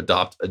want to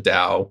adopt a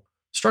DAO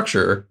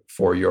structure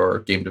for your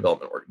game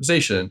development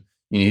organization,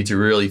 you need to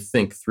really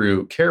think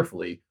through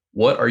carefully,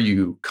 what are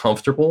you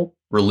comfortable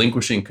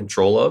relinquishing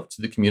control of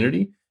to the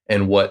community?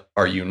 And what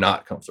are you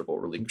not comfortable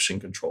relinquishing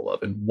control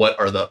of? And what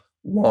are the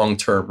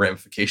long-term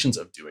ramifications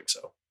of doing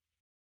so?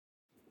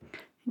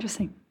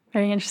 Interesting.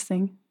 Very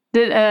interesting.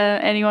 Did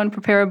anyone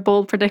prepare a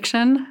bold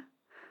prediction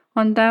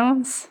on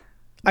DAOs?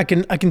 I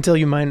can tell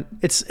you mine.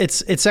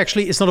 It's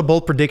actually, it's not a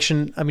bold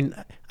prediction. I mean,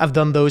 I've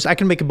done those. I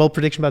can make a bold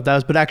prediction about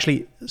DAOs, but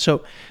actually,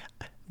 so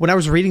when I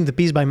was reading the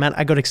piece by Matt,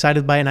 I got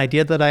excited by an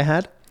idea that I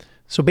had.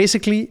 So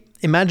basically,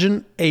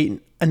 imagine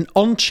an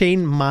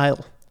on-chain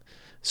mile.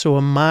 So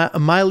a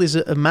mile is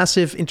a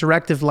massive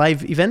interactive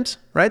live event,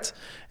 right?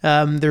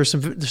 There's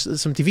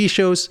some TV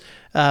shows.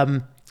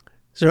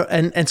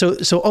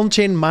 So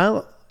on-chain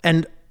mile,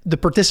 and the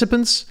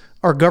participants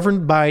are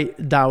governed by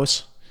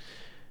DAOs.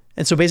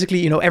 And so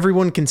basically,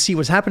 everyone can see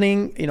what's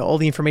happening. All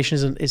the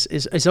information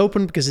is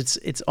open because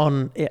it's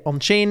on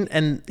chain,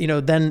 and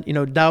then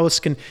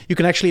DAOs you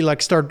can actually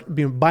like start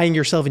buying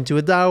yourself into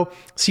a DAO,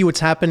 see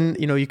what's happened.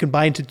 You can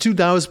buy into 2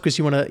 DAOs because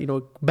you want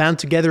to band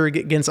together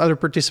against other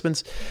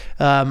participants.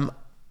 That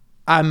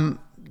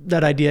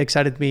idea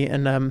excited me,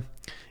 and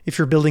if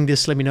you're building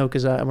this, let me know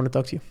because I want to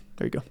talk to you.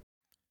 There you go.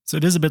 So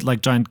it is a bit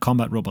like giant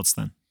combat robots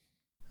then.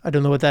 I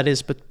don't know what that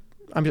is, but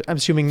I'm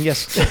assuming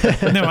yes.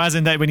 No, as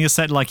in that when you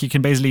said like you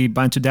can basically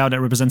bind to DAO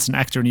that represents an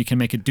actor and you can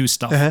make it do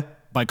stuff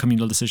by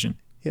communal decision.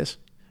 Yes.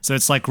 So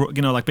it's like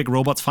like big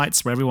robot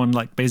fights where everyone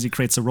like basically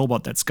creates a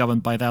robot that's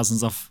governed by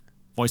thousands of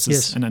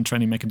voices and then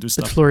trying to make it do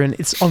stuff. But Florian,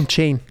 it's on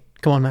chain.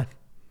 Come on, man.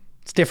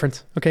 It's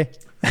different. Okay.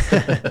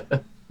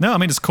 No, I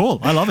mean it's cool.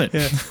 I love it.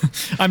 Yeah.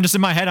 I'm just in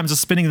my head. I'm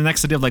just spinning the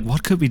next idea of like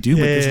what could we do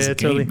with this as a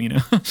totally.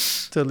 game?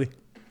 Totally.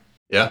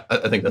 Yeah,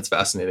 I think that's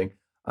fascinating.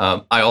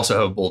 I also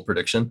have a bold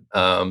prediction,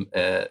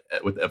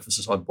 with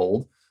emphasis on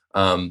bold.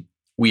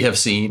 We have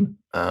seen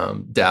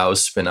DAOs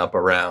spin up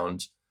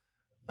around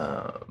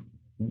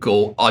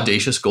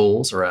audacious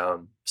goals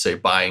around, say,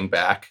 buying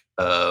back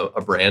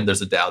a brand.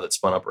 There's a DAO that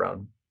spun up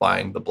around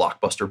buying the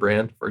Blockbuster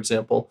brand, for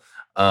example.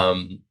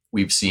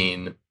 We've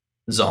seen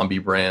zombie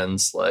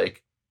brands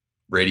like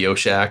Radio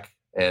Shack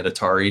and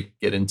Atari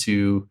get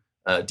into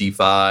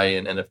DeFi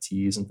and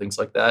NFTs and things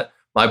like that.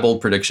 My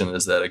bold prediction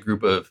is that a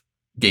group of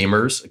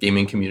gamers, a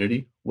gaming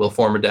community, will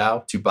form a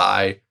DAO to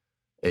buy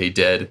a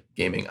dead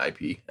gaming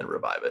IP and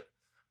revive it.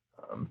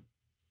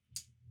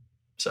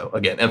 So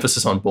again,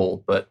 emphasis on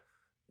bold, but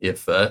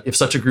if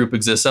such a group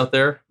exists out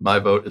there, my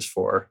vote is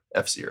for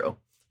F-Zero,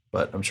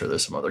 but I'm sure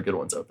there's some other good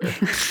ones out there.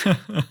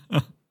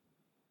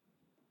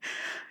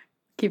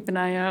 Keep an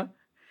eye out.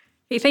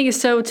 Hey, thank you.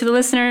 So to the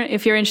listener,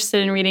 if you're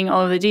interested in reading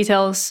all of the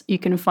details, you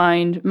can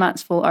find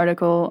Matt's full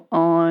article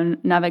on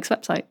Navic's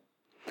website.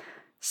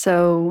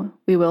 So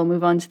we will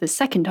move on to the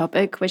second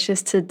topic, which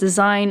is to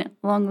design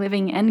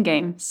long-living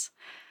endgames.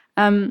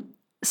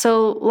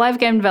 So live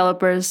game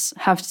developers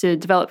have to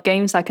develop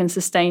games that can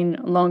sustain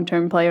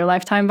long-term player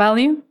lifetime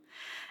value.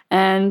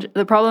 And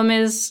the problem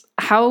is,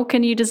 how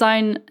can you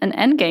design an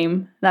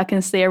endgame that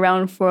can stay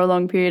around for a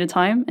long period of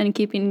time and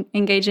keep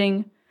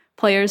engaging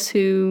players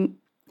who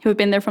have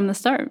been there from the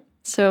start?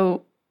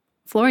 So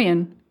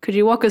Florian, could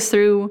you walk us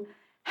through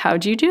how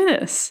do you do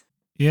this?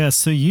 Yeah,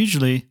 so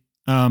usually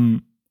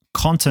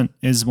content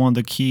is one of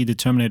the key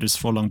determinators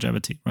for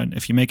longevity, right?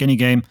 If you make any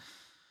game,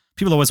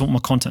 people always want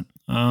more content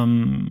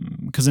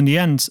because in the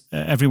end,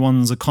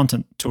 everyone's a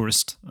content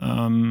tourist.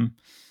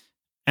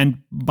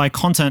 And by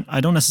content, I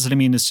don't necessarily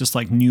mean it's just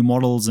like new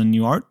models and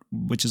new art,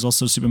 which is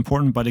also super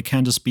important, but it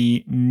can just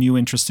be new,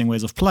 interesting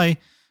ways of play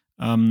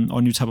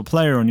or new type of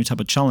player or new type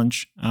of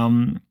challenge.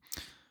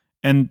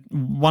 And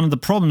one of the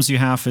problems you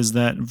have is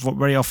that what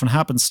very often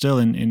happens still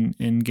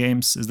in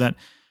games is that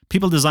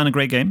people design a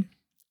great game,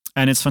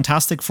 and it's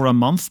fantastic for a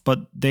month,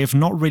 but they've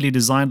not really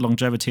designed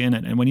longevity in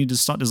it. And when you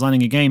just start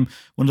designing a game,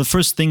 one of the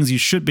first things you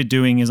should be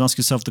doing is ask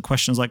yourself the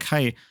questions like,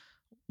 hey,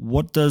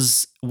 what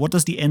does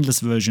the endless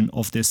version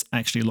of this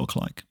actually look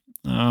like?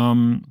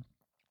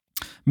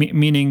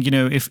 Meaning,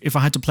 if I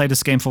had to play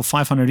this game for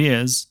 500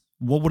 years,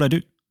 what would I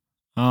do?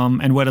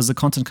 And where does the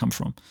content come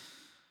from?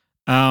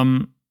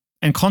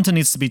 And content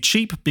needs to be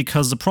cheap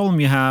because the problem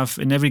you have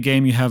in every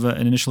game, you have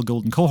an initial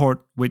golden cohort,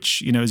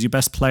 which is your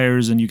best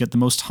players, and you get the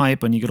most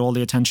hype and you get all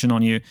the attention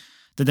on you,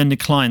 that then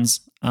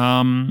declines.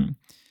 And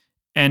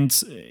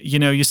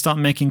you start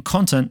making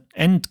content,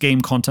 end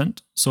game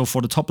content. So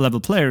for the top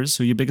level players,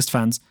 who are your biggest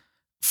fans,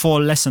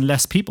 for less and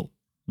less people,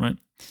 right?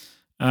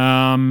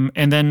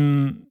 And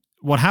then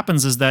what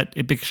happens is that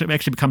it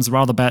actually becomes a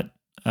rather bad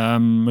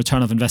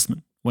return of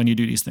investment when you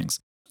do these things.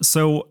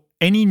 So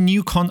any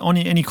new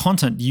any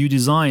content you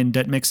design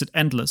that makes it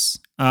endless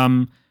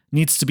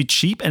needs to be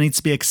cheap and needs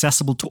to be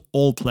accessible to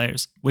all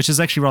players, which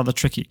is actually rather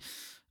tricky.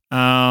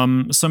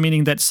 So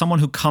meaning that someone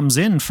who comes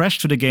in fresh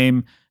to the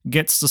game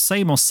gets the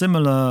same or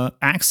similar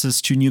access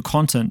to new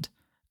content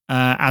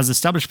as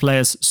established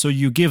players. So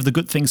you give the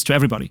good things to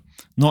everybody,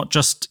 not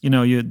just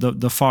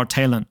the far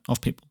tail end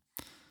of people.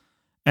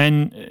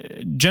 And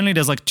generally,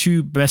 there's like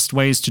two best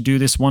ways to do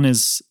this. One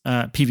is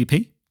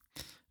PvP.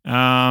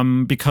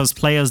 Because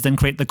players then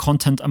create the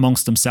content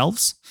amongst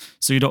themselves,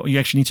 so you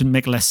actually need to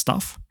make less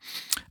stuff.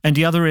 And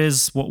the other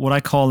is what I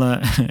call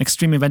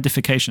extreme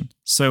eventification.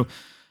 So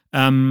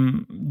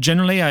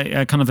generally,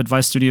 I kind of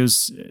advise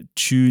studios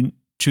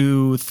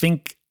to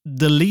think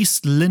the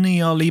least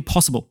linearly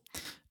possible,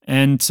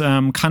 and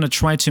kind of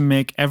try to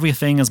make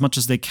everything as much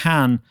as they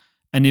can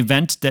an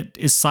event that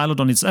is siloed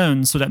on its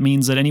own. So that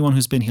means that anyone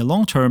who's been here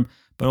long term,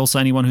 but also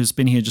anyone who's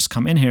been here just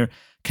come in here,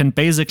 can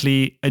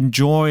basically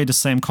enjoy the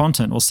same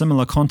content or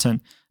similar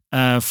content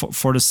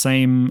for the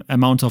same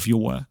amount of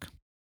your work.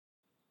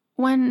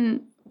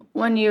 When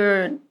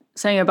you're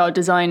saying about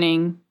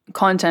designing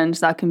content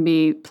that can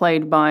be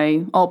played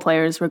by all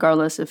players,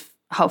 regardless of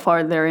how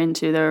far they're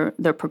into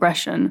their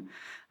progression.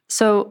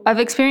 So I've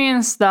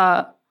experienced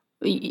that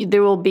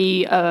there will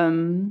be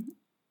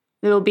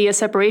a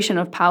separation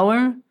of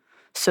power.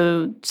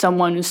 So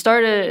someone who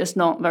started is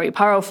not very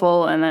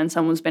powerful, and then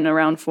someone's been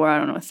around for, I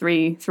don't know,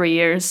 three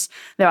years.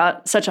 They're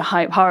at such a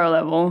high power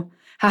level.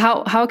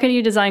 How can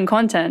you design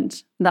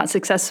content that's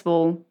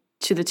accessible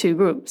to the two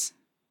groups?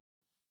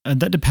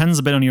 That depends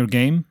a bit on your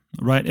game,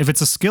 right? If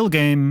it's a skill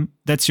game,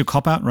 that's your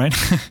cop-out, right?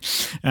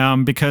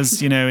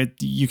 Because,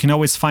 you can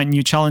always find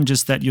new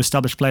challenges that your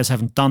established players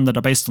haven't done that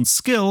are based on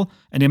skill,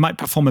 and they might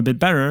perform a bit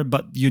better,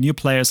 but your new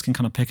players can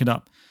kind of pick it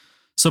up.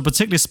 So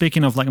particularly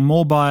speaking of like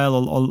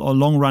mobile or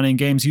long-running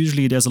games,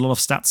 usually there's a lot of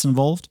stats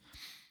involved.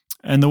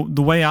 And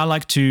the way I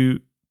like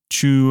to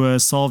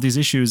solve these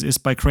issues is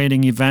by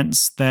creating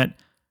events that,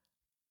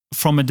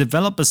 from a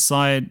developer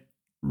side,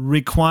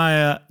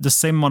 require the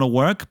same amount of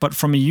work, but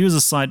from a user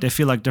side, they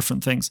feel like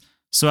different things.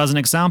 So as an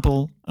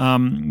example,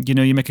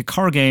 you make a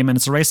car game and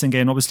it's a racing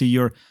game. Obviously,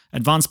 your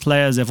advanced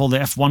players have all the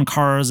F1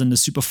 cars and the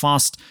super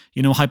fast,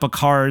 hyper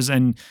cars,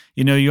 and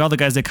your other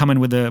guys, they come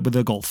in with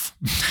a Golf,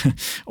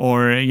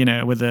 or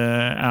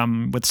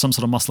with some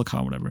sort of muscle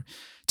car, or whatever.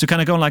 To kind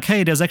of go like,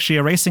 hey, there's actually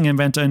a racing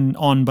event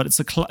on, but it's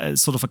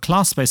sort of a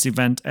class-based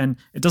event, and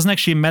it doesn't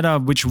actually matter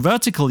which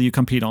vertical you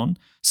compete on.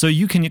 So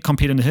you can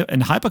compete in the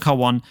hypercar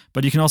one,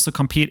 but you can also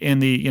compete in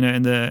the I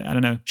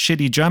don't know,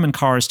 shitty German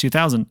cars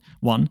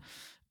 2001.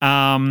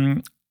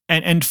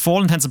 And for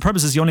all intents and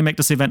purposes, you only make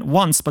this event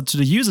once, but to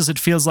the users, it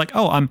feels like,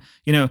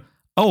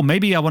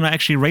 maybe I want to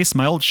actually race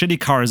my old shitty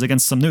cars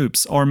against some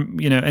noobs, or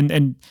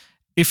and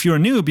if you're a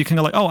noob, you can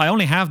go like, I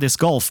only have this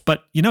Golf,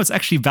 but it's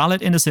actually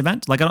valid in this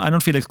event. Like I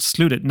don't feel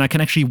excluded, and I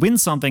can actually win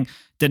something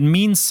that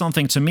means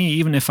something to me,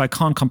 even if I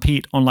can't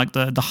compete on like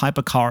the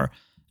hypercar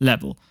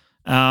level.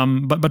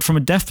 But from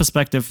a dev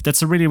perspective,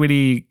 that's a really,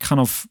 really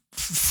kind of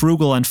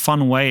frugal and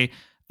fun way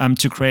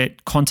to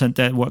create content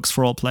that works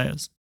for all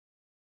players.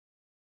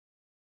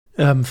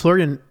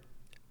 Florian,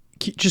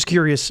 just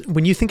curious,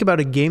 when you think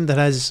about a game that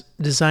has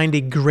designed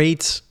a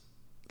great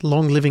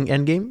long-living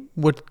endgame,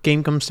 what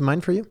game comes to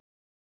mind for you?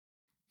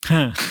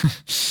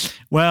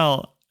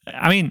 Well,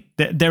 I mean,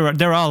 there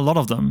are a lot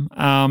of them,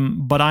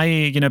 but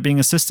I, being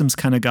a systems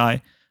kind of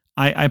guy,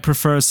 I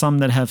prefer some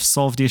that have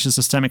solved the issue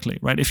systemically,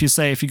 right? If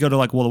you go to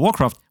like World of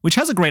Warcraft, which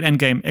has a great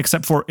endgame,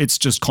 except for it's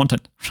just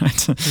content, right?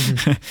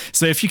 Mm-hmm.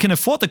 So if you can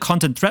afford the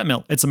content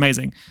treadmill, it's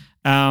amazing.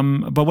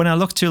 But when I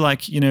look to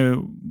like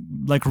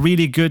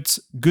really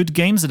good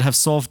games that have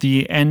solved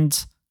the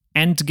end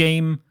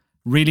game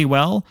really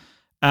well,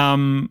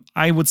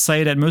 I would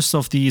say that most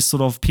of the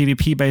sort of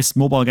PvP-based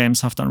mobile games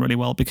have done really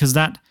well, because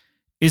that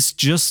is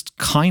just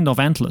kind of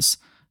endless.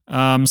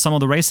 Some of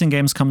the racing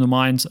games come to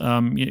mind,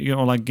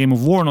 or like Game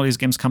of War and all these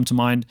games come to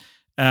mind,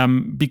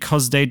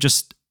 because they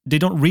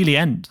don't really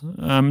end.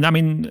 I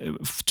mean,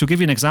 to give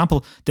you an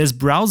example, there's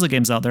browser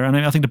games out there, and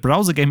I think the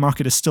browser game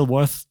market is still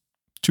worth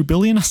 $2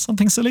 billion or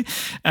something silly.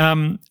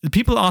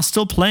 People are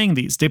still playing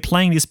these. They're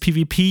playing these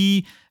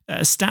PvP,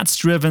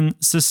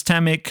 stats-driven,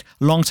 systemic,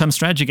 long-term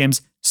strategy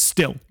games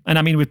still. And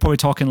I mean, we're probably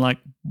talking like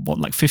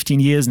 15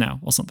 years now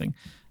or something.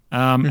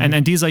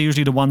 And these are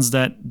usually the ones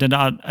that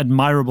are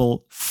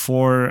admirable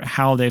for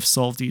how they've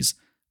solved these,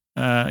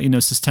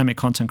 systemic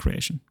content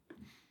creation.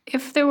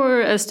 If there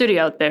were a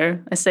studio out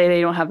there, let's say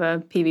they don't have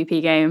a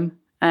PvP game,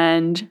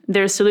 and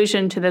their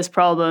solution to this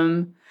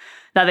problem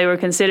that they were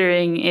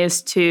considering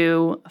is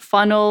to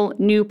funnel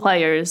new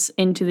players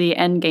into the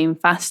end game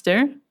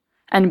faster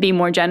and be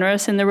more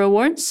generous in the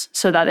rewards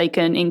so that they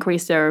can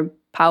increase their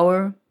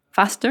power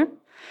faster.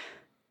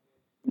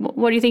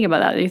 What do you think about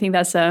that? Do you think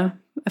that's a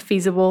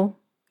feasible,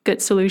 good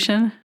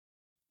solution?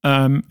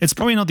 It's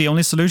probably not the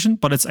only solution,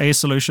 but it's a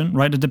solution,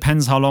 right? It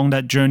depends how long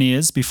that journey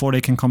is before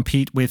they can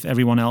compete with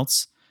everyone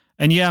else.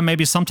 And yeah,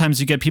 maybe sometimes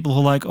you get people who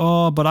are like,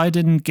 but I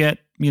didn't get,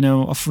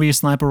 a free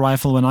sniper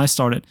rifle when I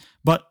started.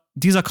 But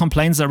these are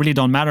complaints that really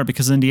don't matter,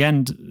 because in the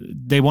end,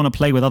 they want to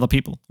play with other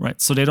people, right?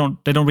 So they don't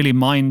really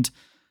mind.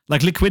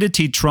 Like,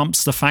 liquidity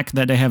trumps the fact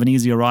that they have an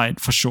easier ride,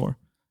 for sure.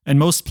 And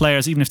most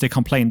players, even if they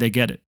complain, they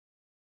get it.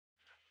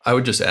 I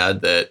would just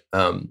add that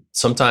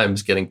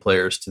sometimes getting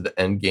players to the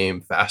end game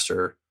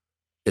faster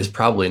is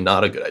probably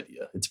not a good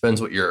idea. It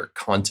depends what your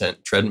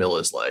content treadmill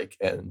is like,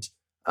 and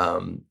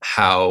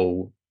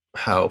how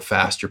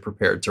fast you're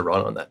prepared to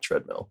run on that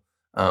treadmill.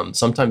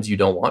 Sometimes you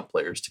don't want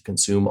players to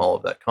consume all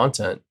of that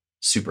content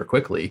super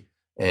quickly,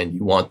 and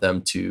you want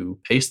them to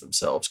pace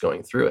themselves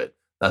going through it.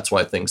 That's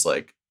why things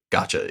like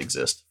gacha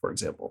exist, for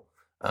example,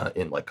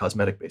 in like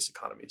cosmetic-based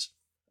economies.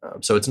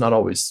 So it's not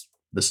always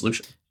the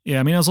solution. Yeah,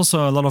 I mean, there's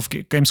also a lot of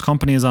games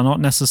companies are not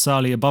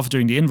necessarily above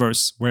doing the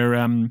inverse, where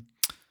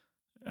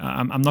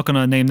I'm not going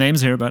to name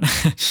names here, but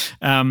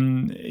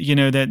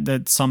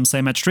that some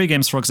say match 3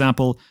 games, for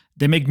example,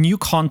 they make new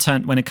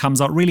content when it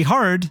comes out really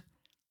hard,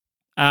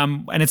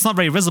 and it's not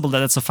very visible that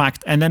that's a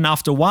fact. And then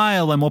after a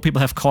while, when more people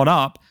have caught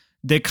up,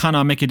 they kind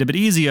of make it a bit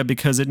easier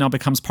because it now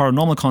becomes part of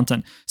normal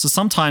content. So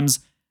sometimes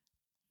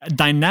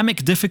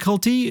dynamic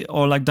difficulty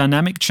or like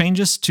dynamic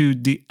changes to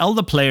the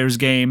elder player's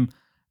game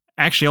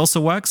actually also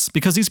works,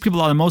 because these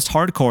people are the most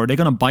hardcore. They're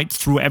going to bite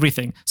through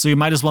everything. So you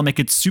might as well make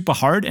it super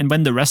hard. And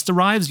when the rest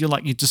arrives,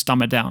 you just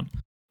dumb it down.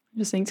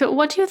 Interesting. So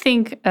what do you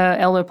think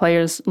elder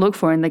players look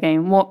for in the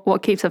game?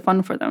 What keeps it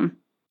fun for them?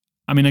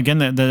 I mean, again,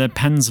 that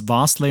depends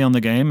vastly on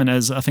the game. And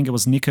as I think it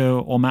was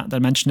Nico or Matt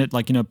that mentioned it,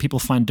 like, people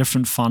find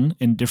different fun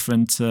in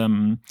different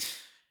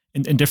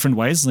in different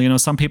ways.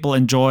 Some people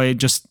enjoy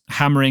just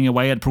hammering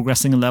away at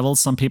progressing a level.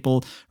 Some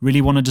people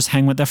really want to just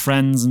hang with their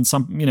friends, and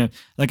some,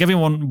 like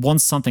everyone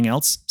wants something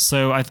else.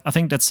 So I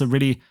think that's a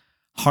really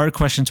hard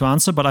question to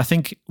answer. But I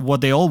think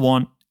what they all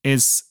want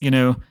is,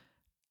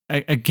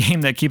 a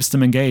game that keeps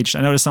them engaged.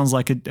 I know this sounds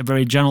like a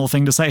very general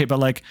thing to say, but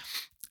like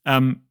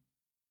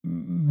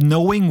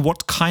knowing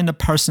what kind of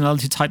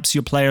personality types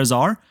your players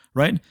are,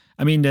 right?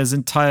 I mean, there's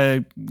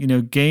entire,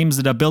 games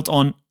that are built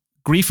on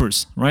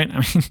griefers, right? I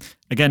mean,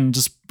 again,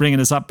 just bringing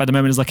this up at the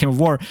moment is like Game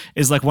of War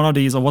is like one of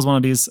these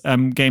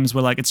games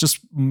where like it's just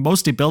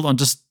mostly built on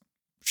just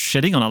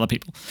shitting on other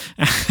people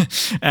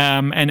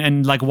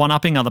and like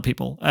one-upping other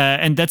people.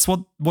 And that's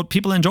what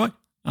people enjoy.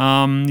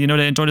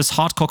 They enjoy this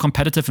hardcore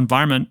competitive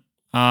environment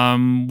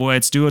where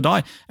it's do or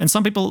die. And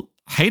some people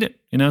hate it.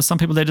 Some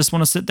people, they just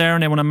want to sit there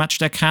and they want to match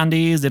their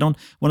candies. They don't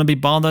want to be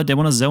bothered. They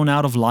want to zone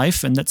out of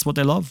life, and that's what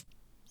they love.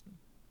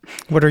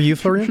 What are you,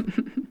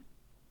 Florian?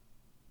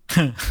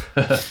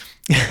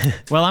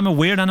 Well, I'm a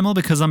weird animal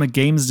because I'm a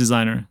games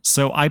designer.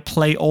 So I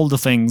play all the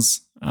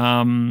things.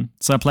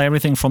 So I play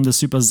everything from the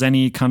super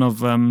zen-y kind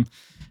of,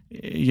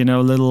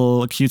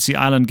 little cutesy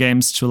island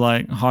games to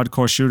like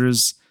hardcore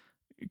shooters.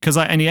 Because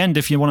in the end,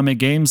 if you want to make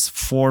games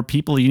for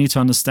people, you need to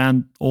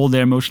understand all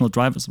their emotional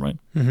drivers, right?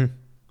 Mm-hmm.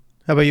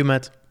 How about you,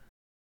 Matt?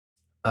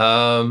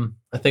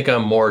 I think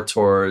I'm more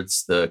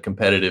towards the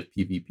competitive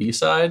PvP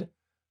side.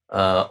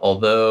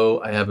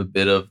 Although I have a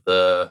bit of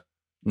the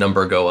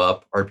number go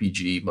up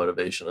RPG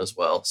motivation as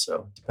well.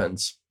 So it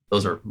depends.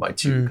 Those are my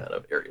two kind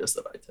of areas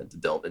that I tend to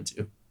delve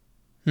into.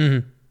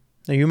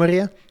 Mm-hmm. Are you,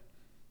 Maria?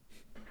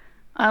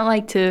 I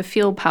like to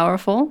feel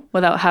powerful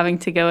without having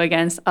to go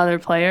against other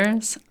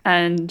players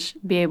and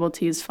be able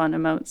to use fun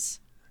emotes.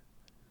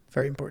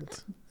 Very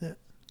important. Yeah.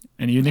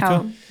 And you,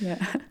 Nico?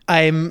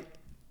 I'm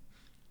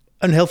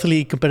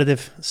unhealthily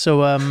competitive.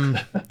 So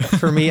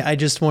for me, I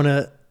just want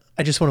to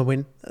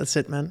win. That's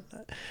it, man.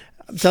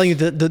 I'm telling you,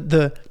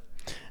 the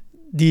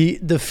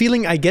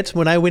feeling I get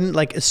when I win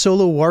like a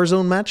solo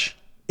Warzone match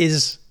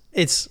it's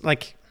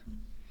like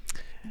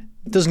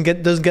doesn't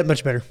get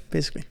much better.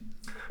 Basically,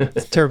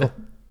 it's terrible.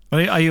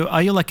 Are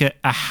you like a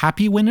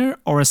happy winner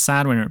or a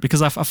sad winner?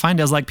 Because I find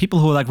there's like people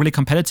who are like really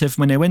competitive.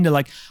 When they win, they're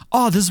like,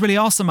 oh, this is really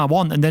awesome, I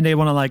won. And then they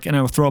want to like,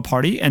 throw a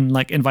party and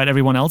like invite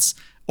everyone else.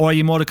 Or are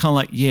you more to kind of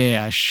like,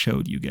 yeah, I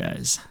showed you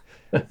guys?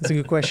 That's a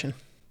good question.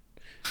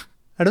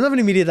 I don't have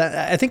any media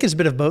that I think it's a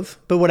bit of both.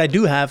 But what I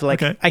do have,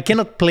 like, okay. I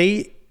cannot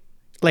play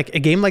like a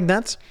game like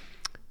that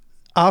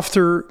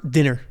after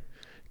dinner,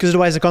 because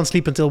otherwise I can't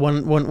sleep until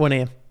 1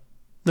 a.m.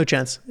 No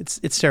chance.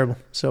 It's terrible.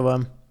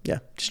 So yeah,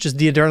 it's just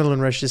the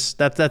adrenaline rush.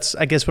 That's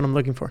I guess what I'm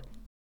looking for.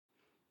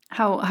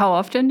 How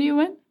often do you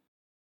win?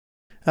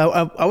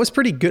 I was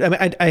pretty good. I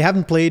mean, I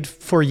haven't played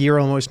for a year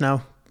almost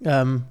now,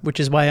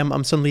 which is why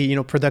I'm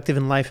suddenly productive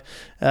in life.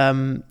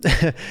 And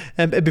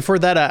before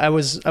that, I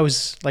was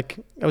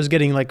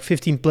getting like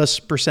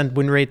 15+%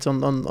 win rate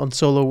on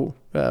solo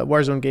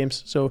Warzone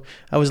games. So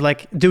I was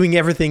like doing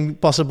everything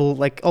possible,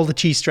 like all the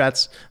cheese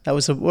strats. That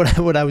was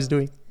what I was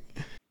doing.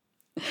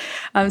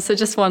 So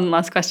just one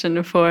last question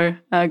before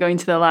going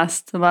to the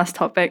last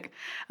topic.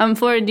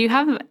 Florian, do you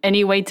have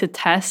any way to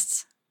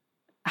test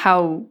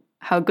how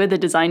good the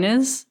design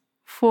is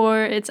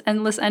for its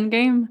endless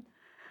endgame?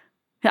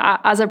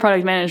 As a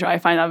product manager, I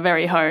find that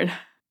very hard.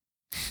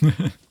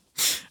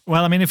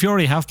 Well, I mean, if you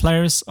already have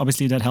players,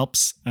 obviously that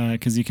helps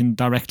because you can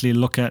directly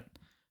look at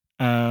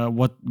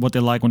what they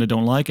like, what they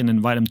don't like, and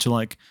invite them to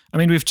like. I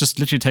mean, we've just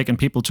literally taken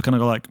people to kind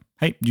of go like,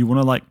 hey, do you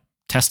want to like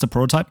test a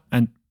prototype?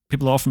 And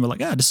people often were like,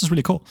 yeah, this is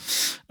really cool.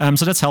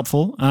 So that's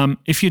helpful.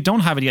 If you don't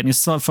have it yet and you're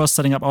still first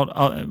setting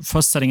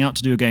out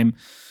to do a game,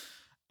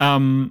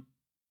 I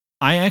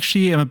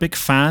actually am a big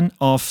fan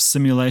of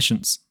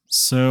simulations.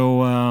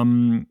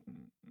 So,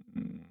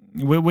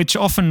 which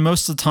often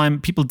most of the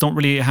time people don't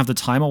really have the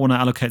time or want to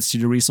allocate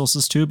studio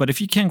resources to. But if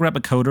you can grab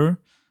a coder,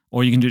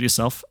 or you can do it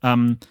yourself,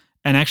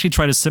 and actually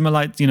try to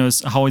simulate,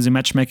 how the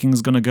matchmaking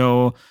is going to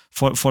go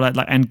for that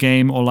like end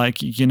game, or like,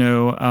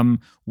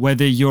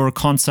 whether your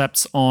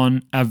concepts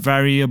on a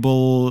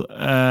variable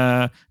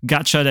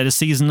gacha that is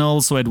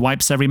seasonal, so it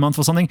wipes every month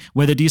or something,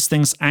 whether these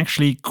things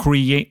actually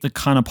create the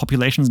kind of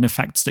populations and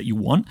effects that you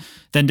want,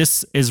 then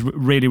this is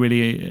really,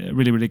 really,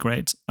 really, really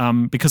great.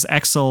 Because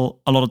Excel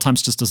a lot of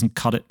times just doesn't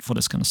cut it for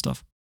this kind of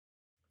stuff.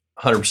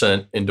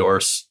 100%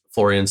 endorse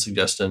Florian's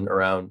suggestion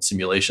around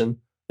simulation.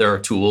 There are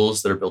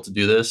tools that are built to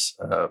do this.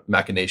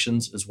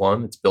 Machinations is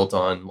one. It's built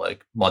on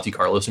like Monte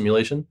Carlo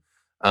simulation,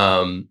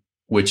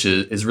 which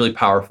is really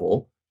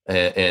powerful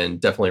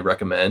and definitely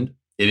recommend.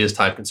 It is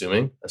time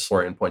consuming. As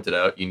Florian pointed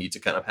out, you need to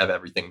kind of have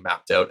everything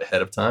mapped out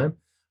ahead of time.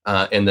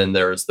 And then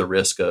there's the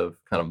risk of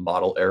kind of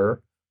model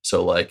error.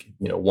 So like,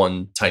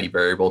 one tiny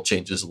variable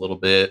changes a little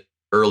bit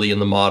early in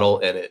the model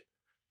and it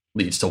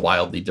leads to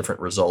wildly different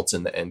results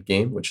in the end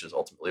game, which is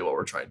ultimately what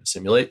we're trying to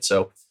simulate.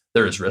 So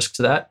there is risk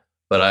to that,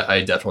 but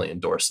I definitely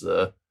endorse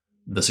the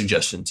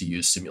suggestion to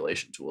use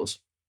simulation tools.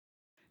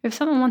 If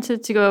someone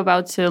wanted to go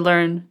about to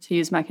learn to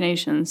use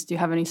machinations, do you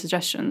have any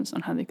suggestions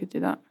on how they could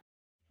do that?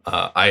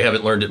 I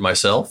haven't learned it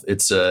myself.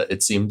 It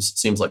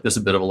seems like this is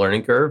a bit of a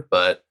learning curve,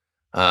 but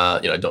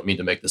I don't mean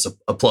to make this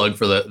a plug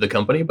for the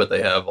company, but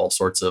they have all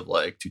sorts of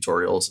like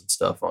tutorials and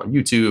stuff on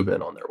YouTube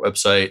and on their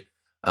website.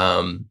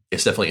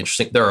 It's definitely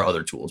interesting. There are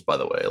other tools, by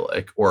the way,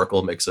 like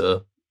Oracle makes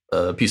a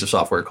piece of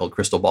software called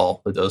Crystal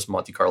Ball that does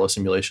Monte Carlo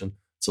simulation.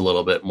 It's a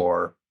little bit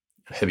more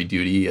heavy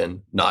duty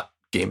and not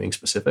gaming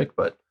specific,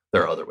 but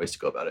there are other ways to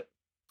go about it.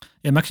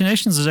 Yeah,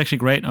 Machinations is actually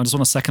great. I just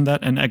want to second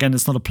that. And again,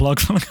 it's not a plug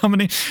for the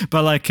company,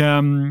 but like,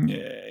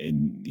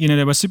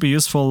 they were super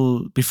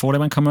useful before they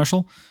went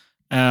commercial.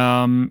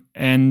 And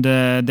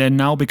they're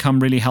now become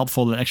really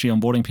helpful at actually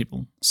onboarding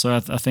people. So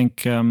I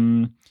think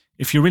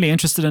if you're really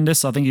interested in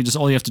this, I think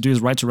all you have to do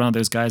is write around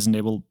those guys and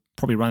they will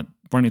probably run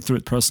you through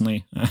it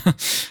personally.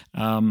 It's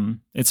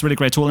a really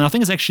great tool. And I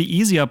think it's actually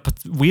easier, but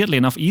weirdly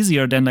enough,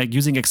 easier than like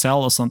using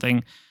Excel or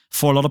something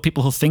for a lot of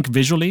people who think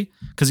visually.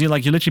 Because you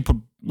literally put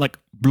like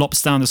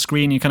blobs down the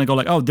screen. You kind of go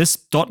like, oh, this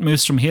dot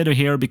moves from here to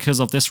here because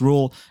of this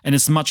rule. And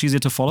it's much easier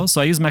to follow.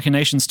 So I use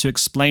Machinations to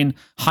explain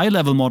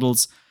high-level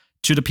models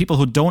to the people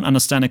who don't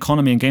understand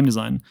economy and game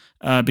design,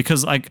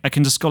 because I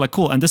can just go like,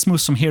 cool, and this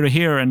moves from here to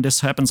here, and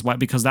this happens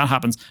because that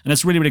happens, and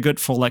it's really, really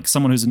good for like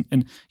someone who's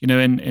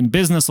in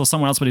business or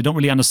someone else where they don't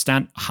really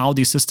understand how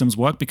these systems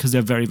work because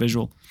they're very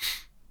visual.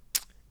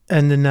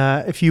 And then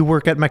if you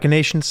work at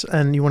Machinations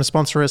and you want to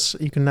sponsor us,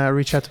 you can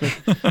reach out to me.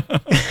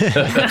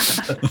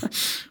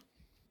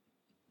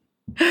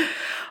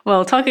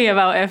 Well, talking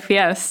about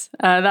FPS,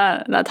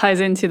 that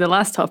ties into the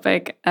last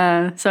topic,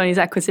 Sony's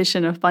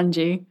acquisition of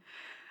Bungie.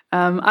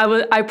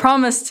 I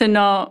promised to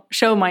not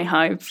show my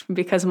hype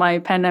because my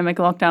pandemic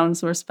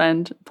lockdowns were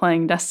spent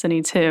playing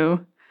Destiny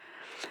 2.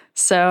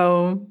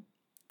 So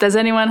does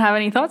anyone have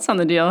any thoughts on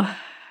the deal?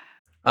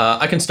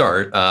 I can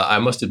start. I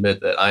must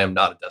admit that I am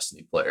not a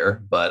Destiny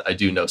player, but I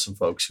do know some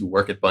folks who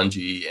work at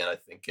Bungie, and I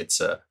think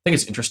it's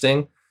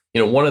interesting.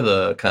 One of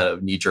the kind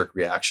of knee-jerk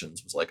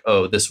reactions was like,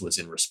 oh, this was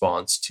in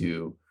response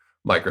to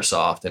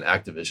Microsoft and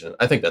Activision.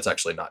 I think that's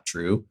actually not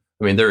true.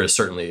 I mean, there is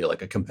certainly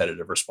like a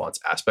competitive response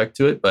aspect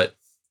to it, but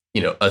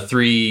a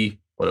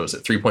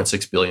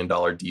 $3.6 billion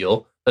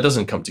deal that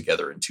doesn't come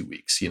together in 2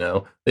 weeks.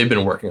 They've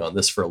been working on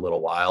this for a little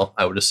while,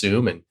 I would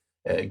assume, and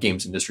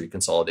games industry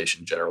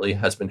consolidation generally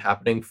has been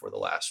happening for the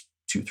last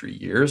 2-3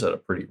 years at a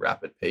pretty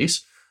rapid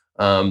pace.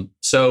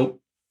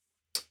 So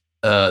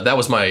that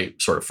was my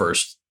sort of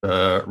first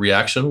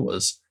reaction.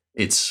 Was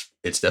it's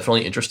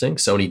definitely interesting.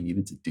 Sony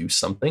needed to do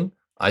something,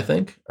 I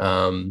think,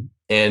 and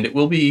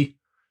we'll be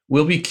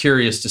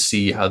curious to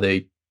see how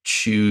they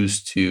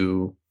choose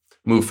to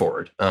move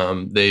forward.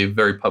 They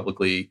very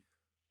publicly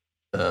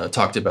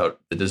talked about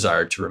the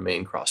desire to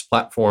remain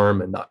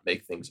cross-platform and not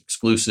make things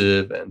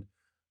exclusive. And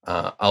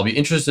I'll be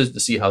interested to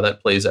see how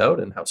that plays out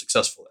and how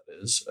successful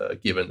that is,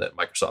 given that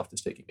Microsoft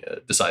is taking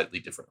a decidedly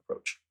different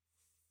approach.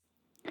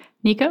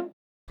 Nico?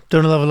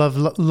 Don't have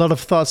a lot of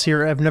thoughts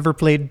here. I've never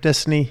played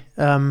Destiny.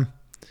 I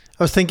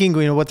was thinking,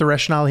 what the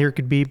rationale here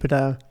could be, but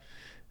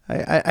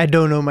I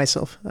don't know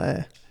myself,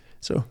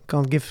 so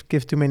can't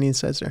give too many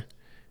insights there.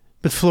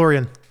 But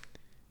Florian,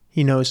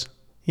 he knows.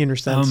 He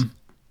understands. Do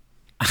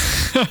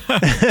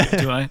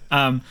I?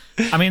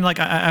 I mean, like,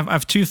 I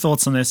have two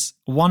thoughts on this.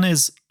 One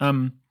is,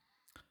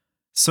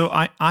 so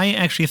I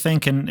actually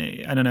think, and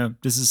I don't know,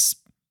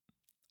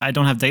 I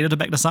don't have data to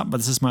back this up, but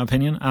this is my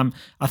opinion.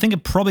 I think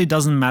it probably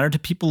doesn't matter to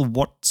people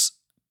what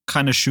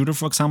kind of shooter,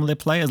 for example, they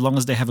play, as long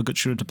as they have a good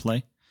shooter to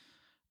play.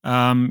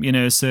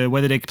 So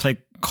whether they play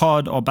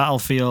COD or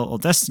Battlefield or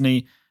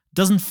Destiny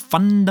doesn't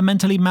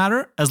fundamentally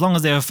matter, as long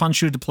as they have a fun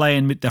shooter to play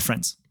and meet their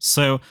friends.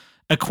 So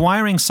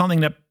acquiring something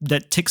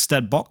that ticks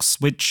that box,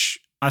 which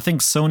I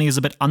think Sony is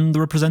a bit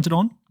underrepresented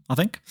on, I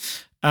think,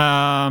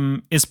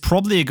 is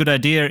probably a good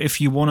idea if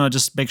you want to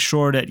just make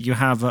sure that you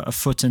have a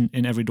foot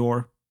in every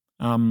door.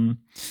 And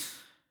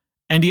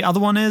the other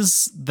one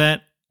is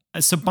that,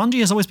 so Bungie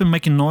has always been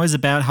making noise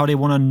about how they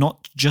want to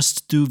not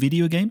just do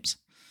video games.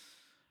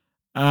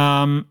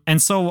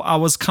 And so I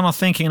was kind of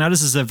thinking, now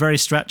this is a very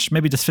stretch,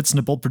 maybe this fits in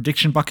the bold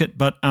prediction bucket,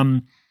 but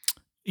a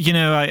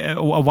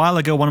while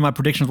ago, one of my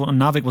predictions on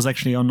Navik was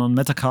actually on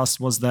Metacast,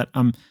 was that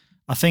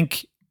I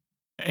think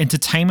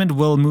entertainment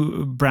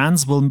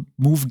brands will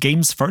move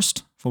games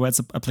first for where it's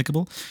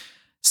applicable.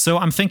 So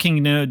I'm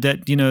thinking,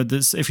 that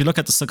this, if you look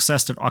at the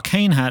success that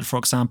Arcane had, for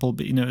example,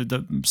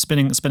 the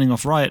spinning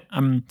off Riot,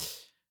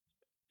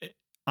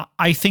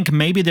 I think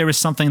maybe there is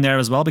something there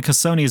as well, because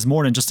Sony is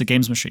more than just a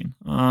games machine.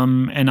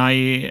 And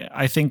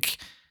I think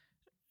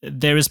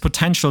there is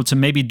potential to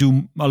maybe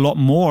do a lot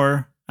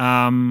more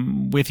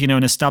with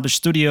an established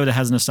studio that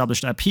has an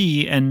established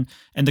IP and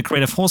the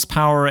creative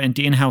horsepower and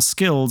the in-house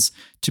skills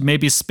to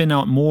maybe spin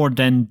out more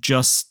than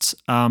just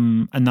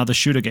another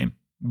shooter game.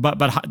 But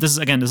this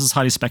is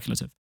highly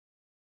speculative.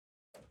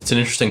 It's an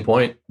interesting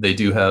point. They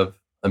do have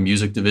a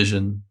music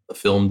division, a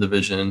film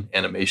division,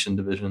 animation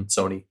division.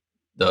 Sony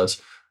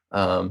does.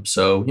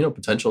 So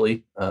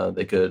potentially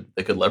they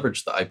could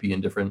leverage the IP in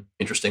different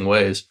interesting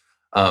ways.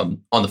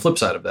 On the flip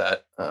side of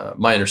that,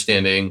 my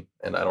understanding,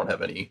 and I don't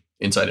have any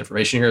inside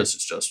information here, this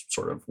is just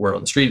sort of word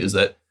on the street, is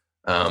that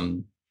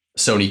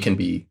Sony can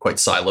be quite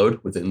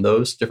siloed within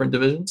those different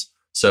divisions.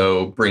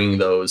 So bringing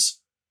those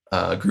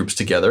groups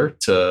together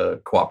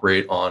to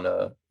cooperate on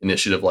an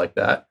initiative like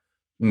that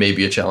may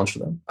be a challenge for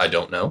them. I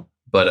don't know,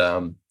 but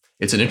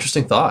it's an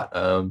interesting thought.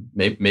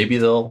 Maybe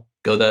they'll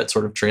go that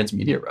sort of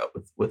transmedia route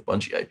with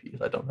Bungie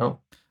IPs. I don't know.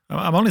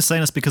 I'm only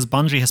saying this because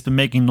Bungie has been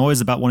making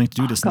noise about wanting to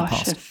do this in the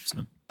past. If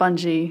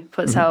Bungie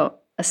puts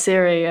out a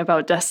series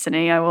about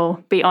Destiny, I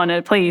will be on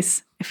it.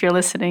 Please, if you're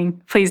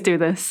listening, please do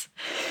this.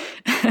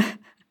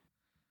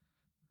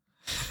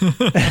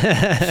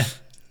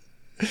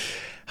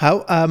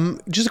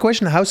 Just a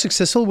question, how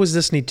successful was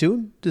Destiny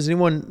 2? Does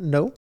anyone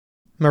know?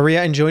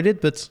 Maria enjoyed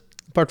it, but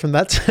apart from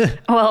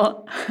that...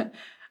 Well,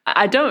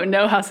 I don't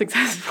know how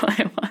successful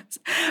it was.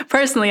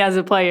 Personally, as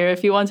a player,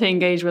 if you want to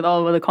engage with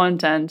all of the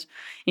content,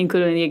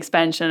 including the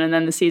expansion and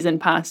then the season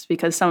pass,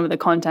 because some of the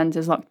content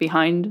is locked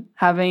behind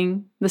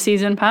having the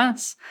season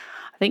pass,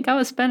 I think I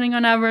was spending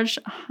on average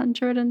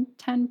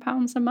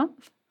 £110 a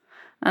month.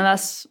 And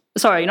that's,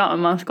 sorry, not a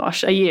month,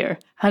 gosh, a year,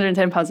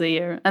 £110 a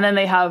year. And then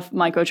they have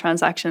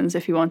microtransactions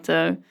if you want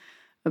to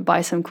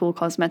buy some cool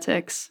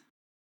cosmetics.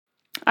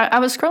 I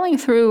was scrolling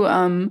through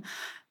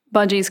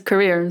Bungie's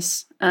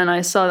careers, and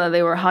I saw that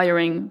they were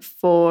hiring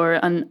for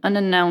an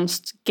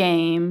unannounced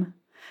game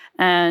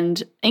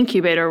and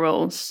incubator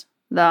roles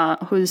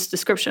whose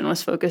description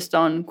was focused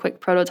on quick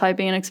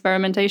prototyping and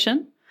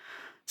experimentation.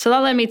 So that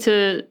led me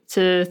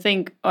to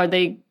think, are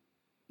they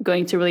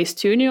going to release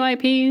 2 new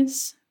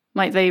IPs?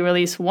 Might they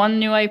release 1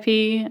 new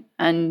IP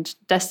and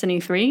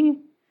Destiny 3?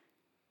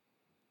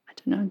 I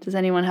don't know. Does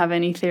anyone have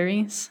any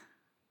theories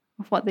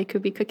of what they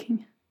could be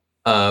cooking?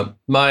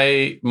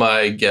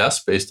 My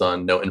guess, based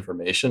on no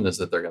information, is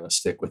that they're going to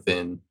stick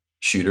within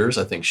shooters.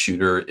 I think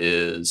shooter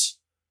is,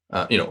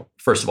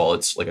 first of all,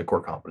 it's like a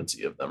core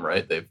competency of them,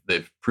 right?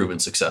 They've proven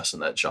success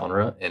in that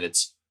genre, and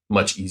it's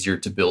much easier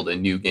to build a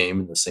new game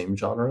in the same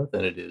genre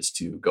than it is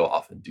to go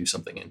off and do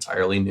something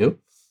entirely new.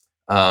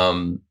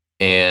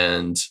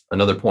 And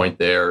another point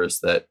there is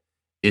that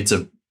it's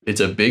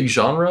a big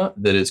genre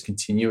that is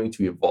continuing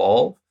to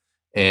evolve.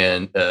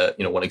 And,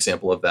 one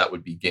example of that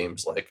would be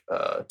games like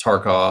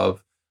Tarkov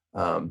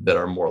that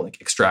are more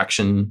like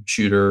extraction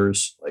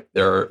shooters. Like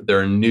there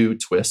are new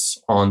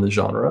twists on the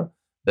genre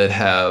that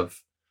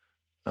have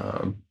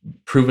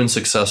proven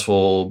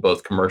successful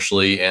both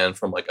commercially and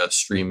from like a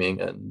streaming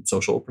and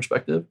social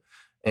perspective.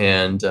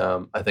 And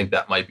I think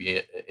that might be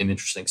an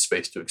interesting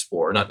space to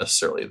explore. Not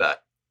necessarily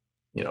that,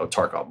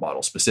 Tarkov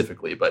model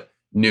specifically, but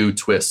new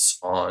twists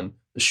on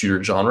the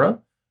shooter genre.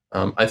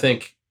 I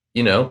think,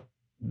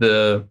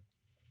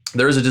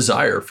 there is a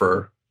desire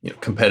for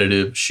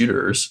competitive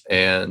shooters,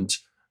 and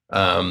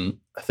I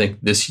think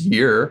this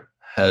year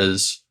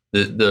has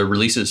the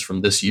releases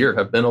from this year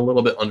have been a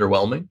little bit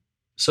underwhelming,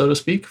 so to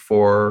speak,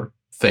 for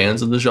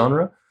fans of the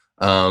genre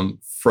from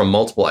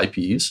multiple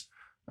IPs.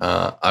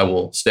 I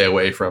will stay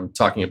away from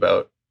talking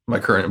about my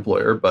current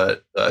employer,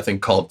 but I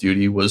think Call of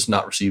Duty was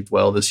not received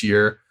well this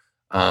year.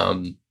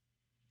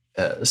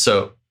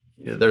 So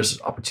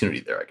there's opportunity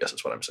there, I guess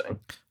is what I'm saying.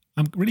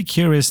 I'm really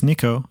curious,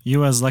 Nico,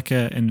 you as like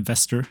an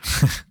investor,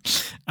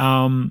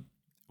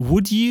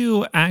 would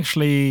you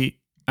actually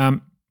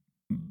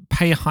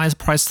pay a high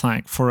price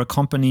tag for a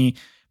company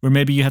where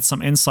maybe you had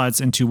some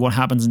insights into what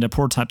happens in their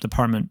prototype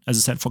department? As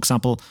I said, for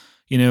example,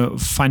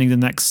 finding the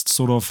next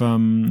sort of,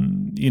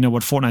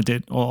 what Fortnite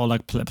did or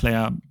like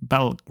player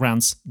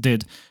Battlegrounds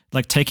did,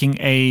 like taking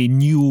a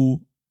new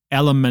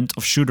element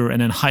of shooter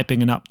and then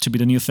hyping it up to be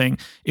the new thing.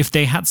 If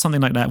they had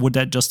something like that, would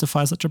that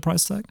justify such a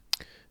price tag?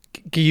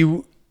 Can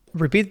you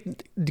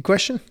repeat the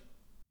question?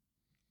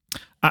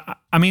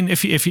 I mean,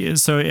 if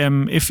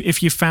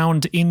you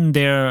found in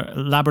their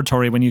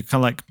laboratory when you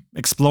kind of like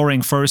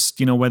exploring first,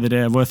 whether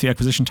they're worth the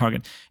acquisition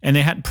target, and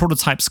they had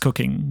prototypes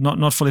cooking,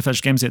 not fully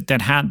fledged games yet,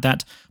 that had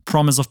that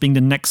promise of being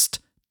the next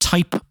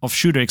type of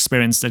shooter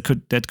experience that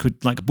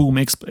could like boom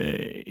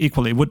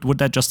equally, would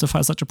that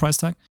justify such a price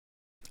tag?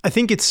 I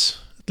think it's,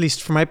 at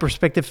least from my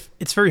perspective,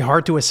 it's very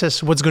hard to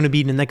assess what's going to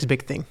be the next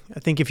big thing. I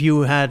think if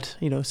you had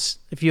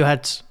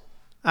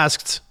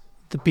asked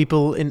the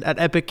people at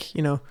Epic,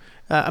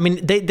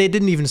 they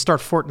didn't even start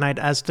Fortnite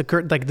as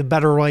the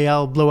battle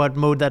royale blowout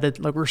mode that it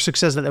or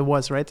success that it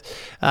was, right?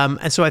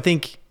 And so I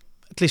think,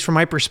 at least from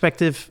my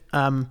perspective,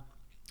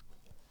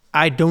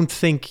 I don't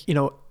think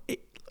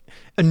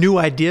a new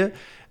idea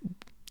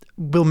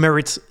will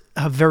merit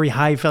have very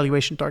high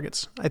valuation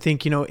targets. I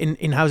think,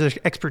 in-house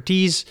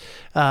expertise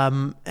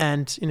and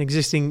an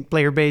existing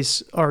player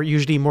base are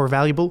usually more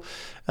valuable.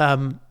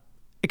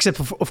 Except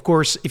of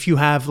course, if you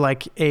have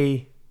like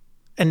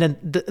and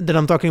then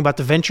I'm talking about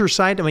the venture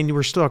side. I mean,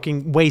 we're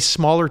talking way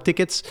smaller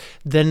tickets.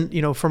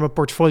 Then, from a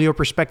portfolio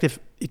perspective,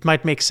 it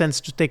might make sense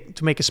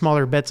to make a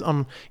smaller bet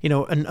on,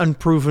 an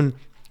unproven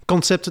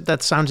concept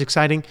that sounds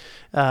exciting.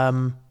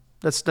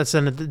 That's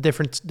then a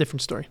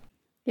different story.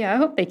 Yeah, I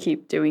hope they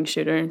keep doing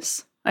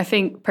shooters. I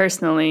think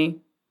personally,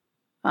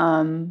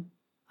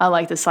 I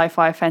like the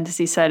sci-fi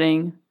fantasy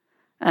setting,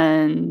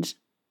 and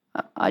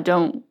I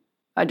don't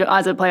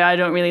as a player, I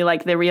don't really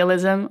like the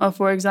realism of,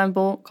 for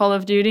example, Call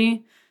of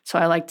Duty. So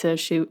I like to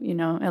shoot,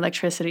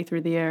 electricity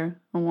through the air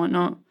and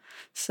whatnot.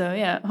 So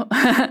yeah,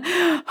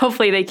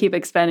 hopefully they keep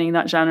expanding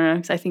that genre,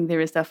 because I think there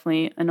is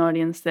definitely an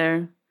audience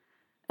there.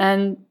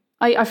 And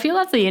I feel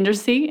that the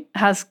industry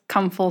has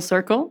come full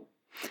circle,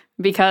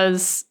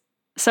 because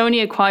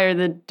Sony acquired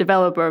the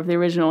developer of the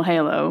original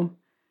Halo,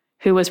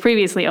 who was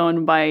previously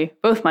owned by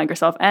both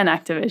Microsoft and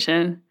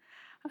Activision.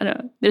 I don't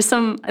know. There's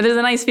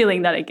a nice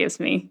feeling that it gives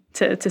me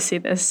to see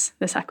this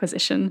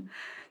acquisition.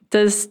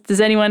 Does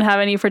anyone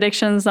have any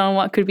predictions on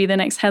what could be the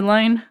next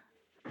headline?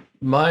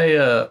 My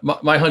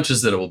hunch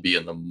is that it will be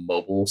in the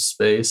mobile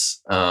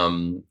space.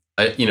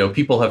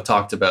 People have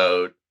talked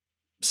about,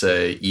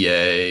 say,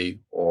 EA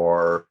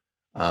or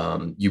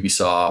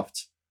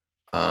Ubisoft.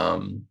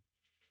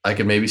 I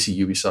could maybe see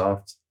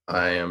Ubisoft.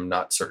 I am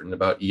not certain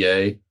about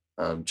EA,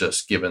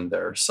 just given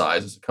their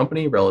size as a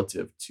company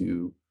relative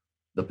to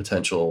the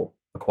potential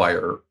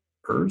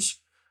acquirers.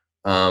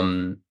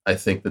 I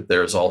think that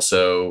there's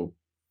also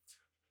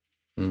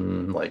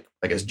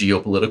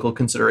geopolitical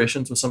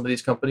considerations with some of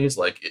these companies.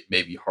 Like, it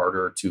may be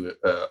harder to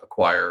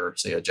acquire,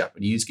 say, a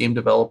Japanese game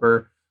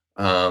developer,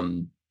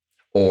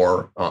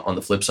 or on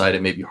the flip side,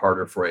 it may be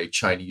harder for a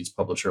Chinese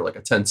publisher like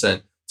a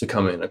Tencent to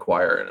come in and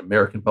acquire an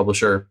American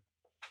publisher.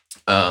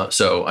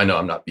 So I know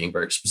I'm not being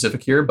very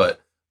specific here,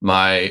 but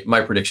my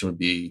prediction would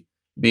be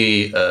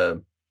a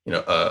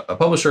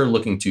publisher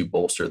looking to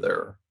bolster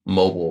their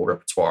mobile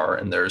repertoire.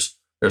 And there's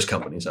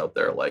companies out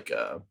there like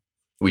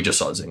we just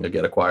saw Zynga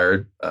get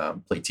acquired.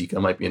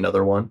 Playtika might be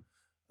another one.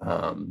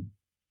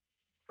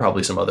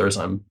 Probably some others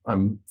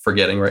I'm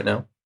forgetting right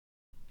now.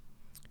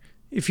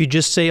 If you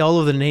just say all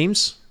of the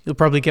names, you'll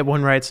probably get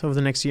one right over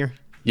the next year.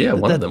 Yeah,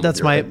 one of them.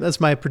 That's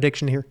my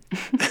prediction here.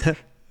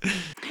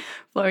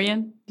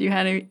 Florian, do you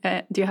have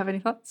any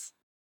thoughts?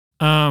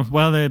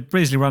 Well, they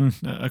basically run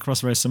across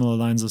very similar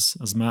lines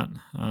as Matt.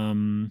 I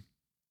mean,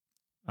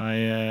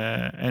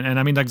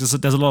 like, there's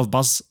a lot of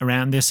buzz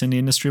around this in the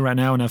industry right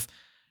now, and I've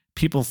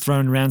people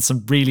throwing around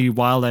some really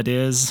wild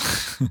ideas.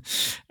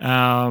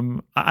 I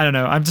don't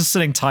know. I'm just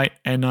sitting tight,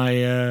 and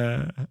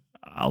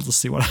I'll just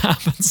see what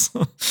happens.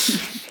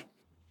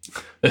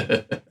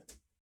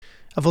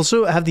 I've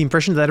also have the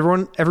impression that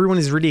everyone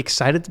is really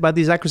excited about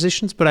these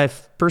acquisitions, but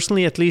I've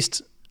personally, at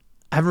least,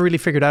 haven't really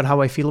figured out how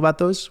I feel about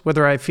those.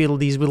 Whether I feel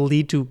these will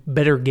lead to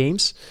better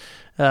games,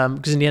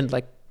 because in the end,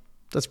 like,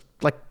 that's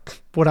like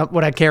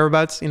what I care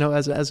about,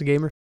 as a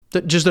gamer.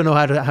 Just don't know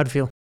how to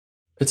feel.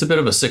 It's a bit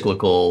of a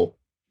cyclical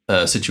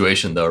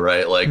situation, though,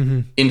 right? Like,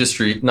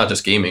 industry, not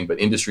just gaming, but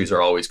industries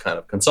are always kind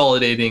of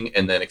consolidating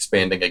and then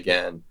expanding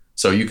again.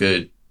 So you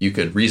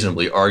could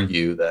reasonably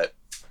argue that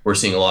we're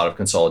seeing a lot of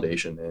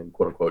consolidation in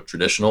quote unquote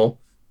traditional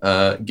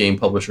game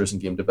publishers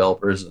and game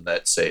developers, and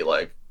that, say,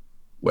 like,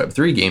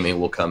 Web3 gaming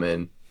will come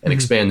in and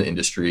expand the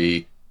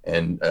industry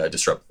and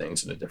disrupt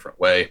things in a different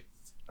way.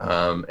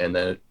 And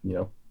then it,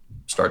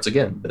 starts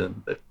again.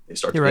 Then they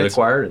start to get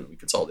acquired, and we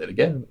consolidate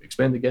again, and we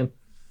expand again.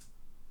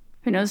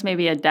 Who knows?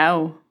 Maybe a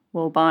DAO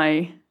will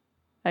buy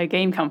a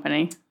game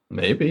company.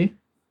 Maybe.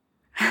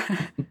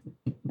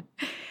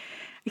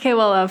 Okay,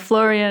 well,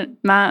 Florian,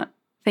 Matt,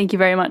 thank you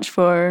very much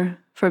for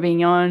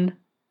being on.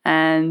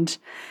 And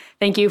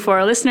thank you for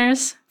our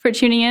listeners for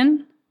tuning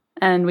in.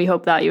 And we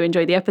hope that you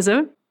enjoyed the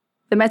episode.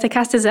 The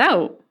Metacast is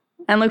out,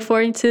 and look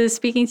forward to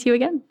speaking to you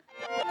again.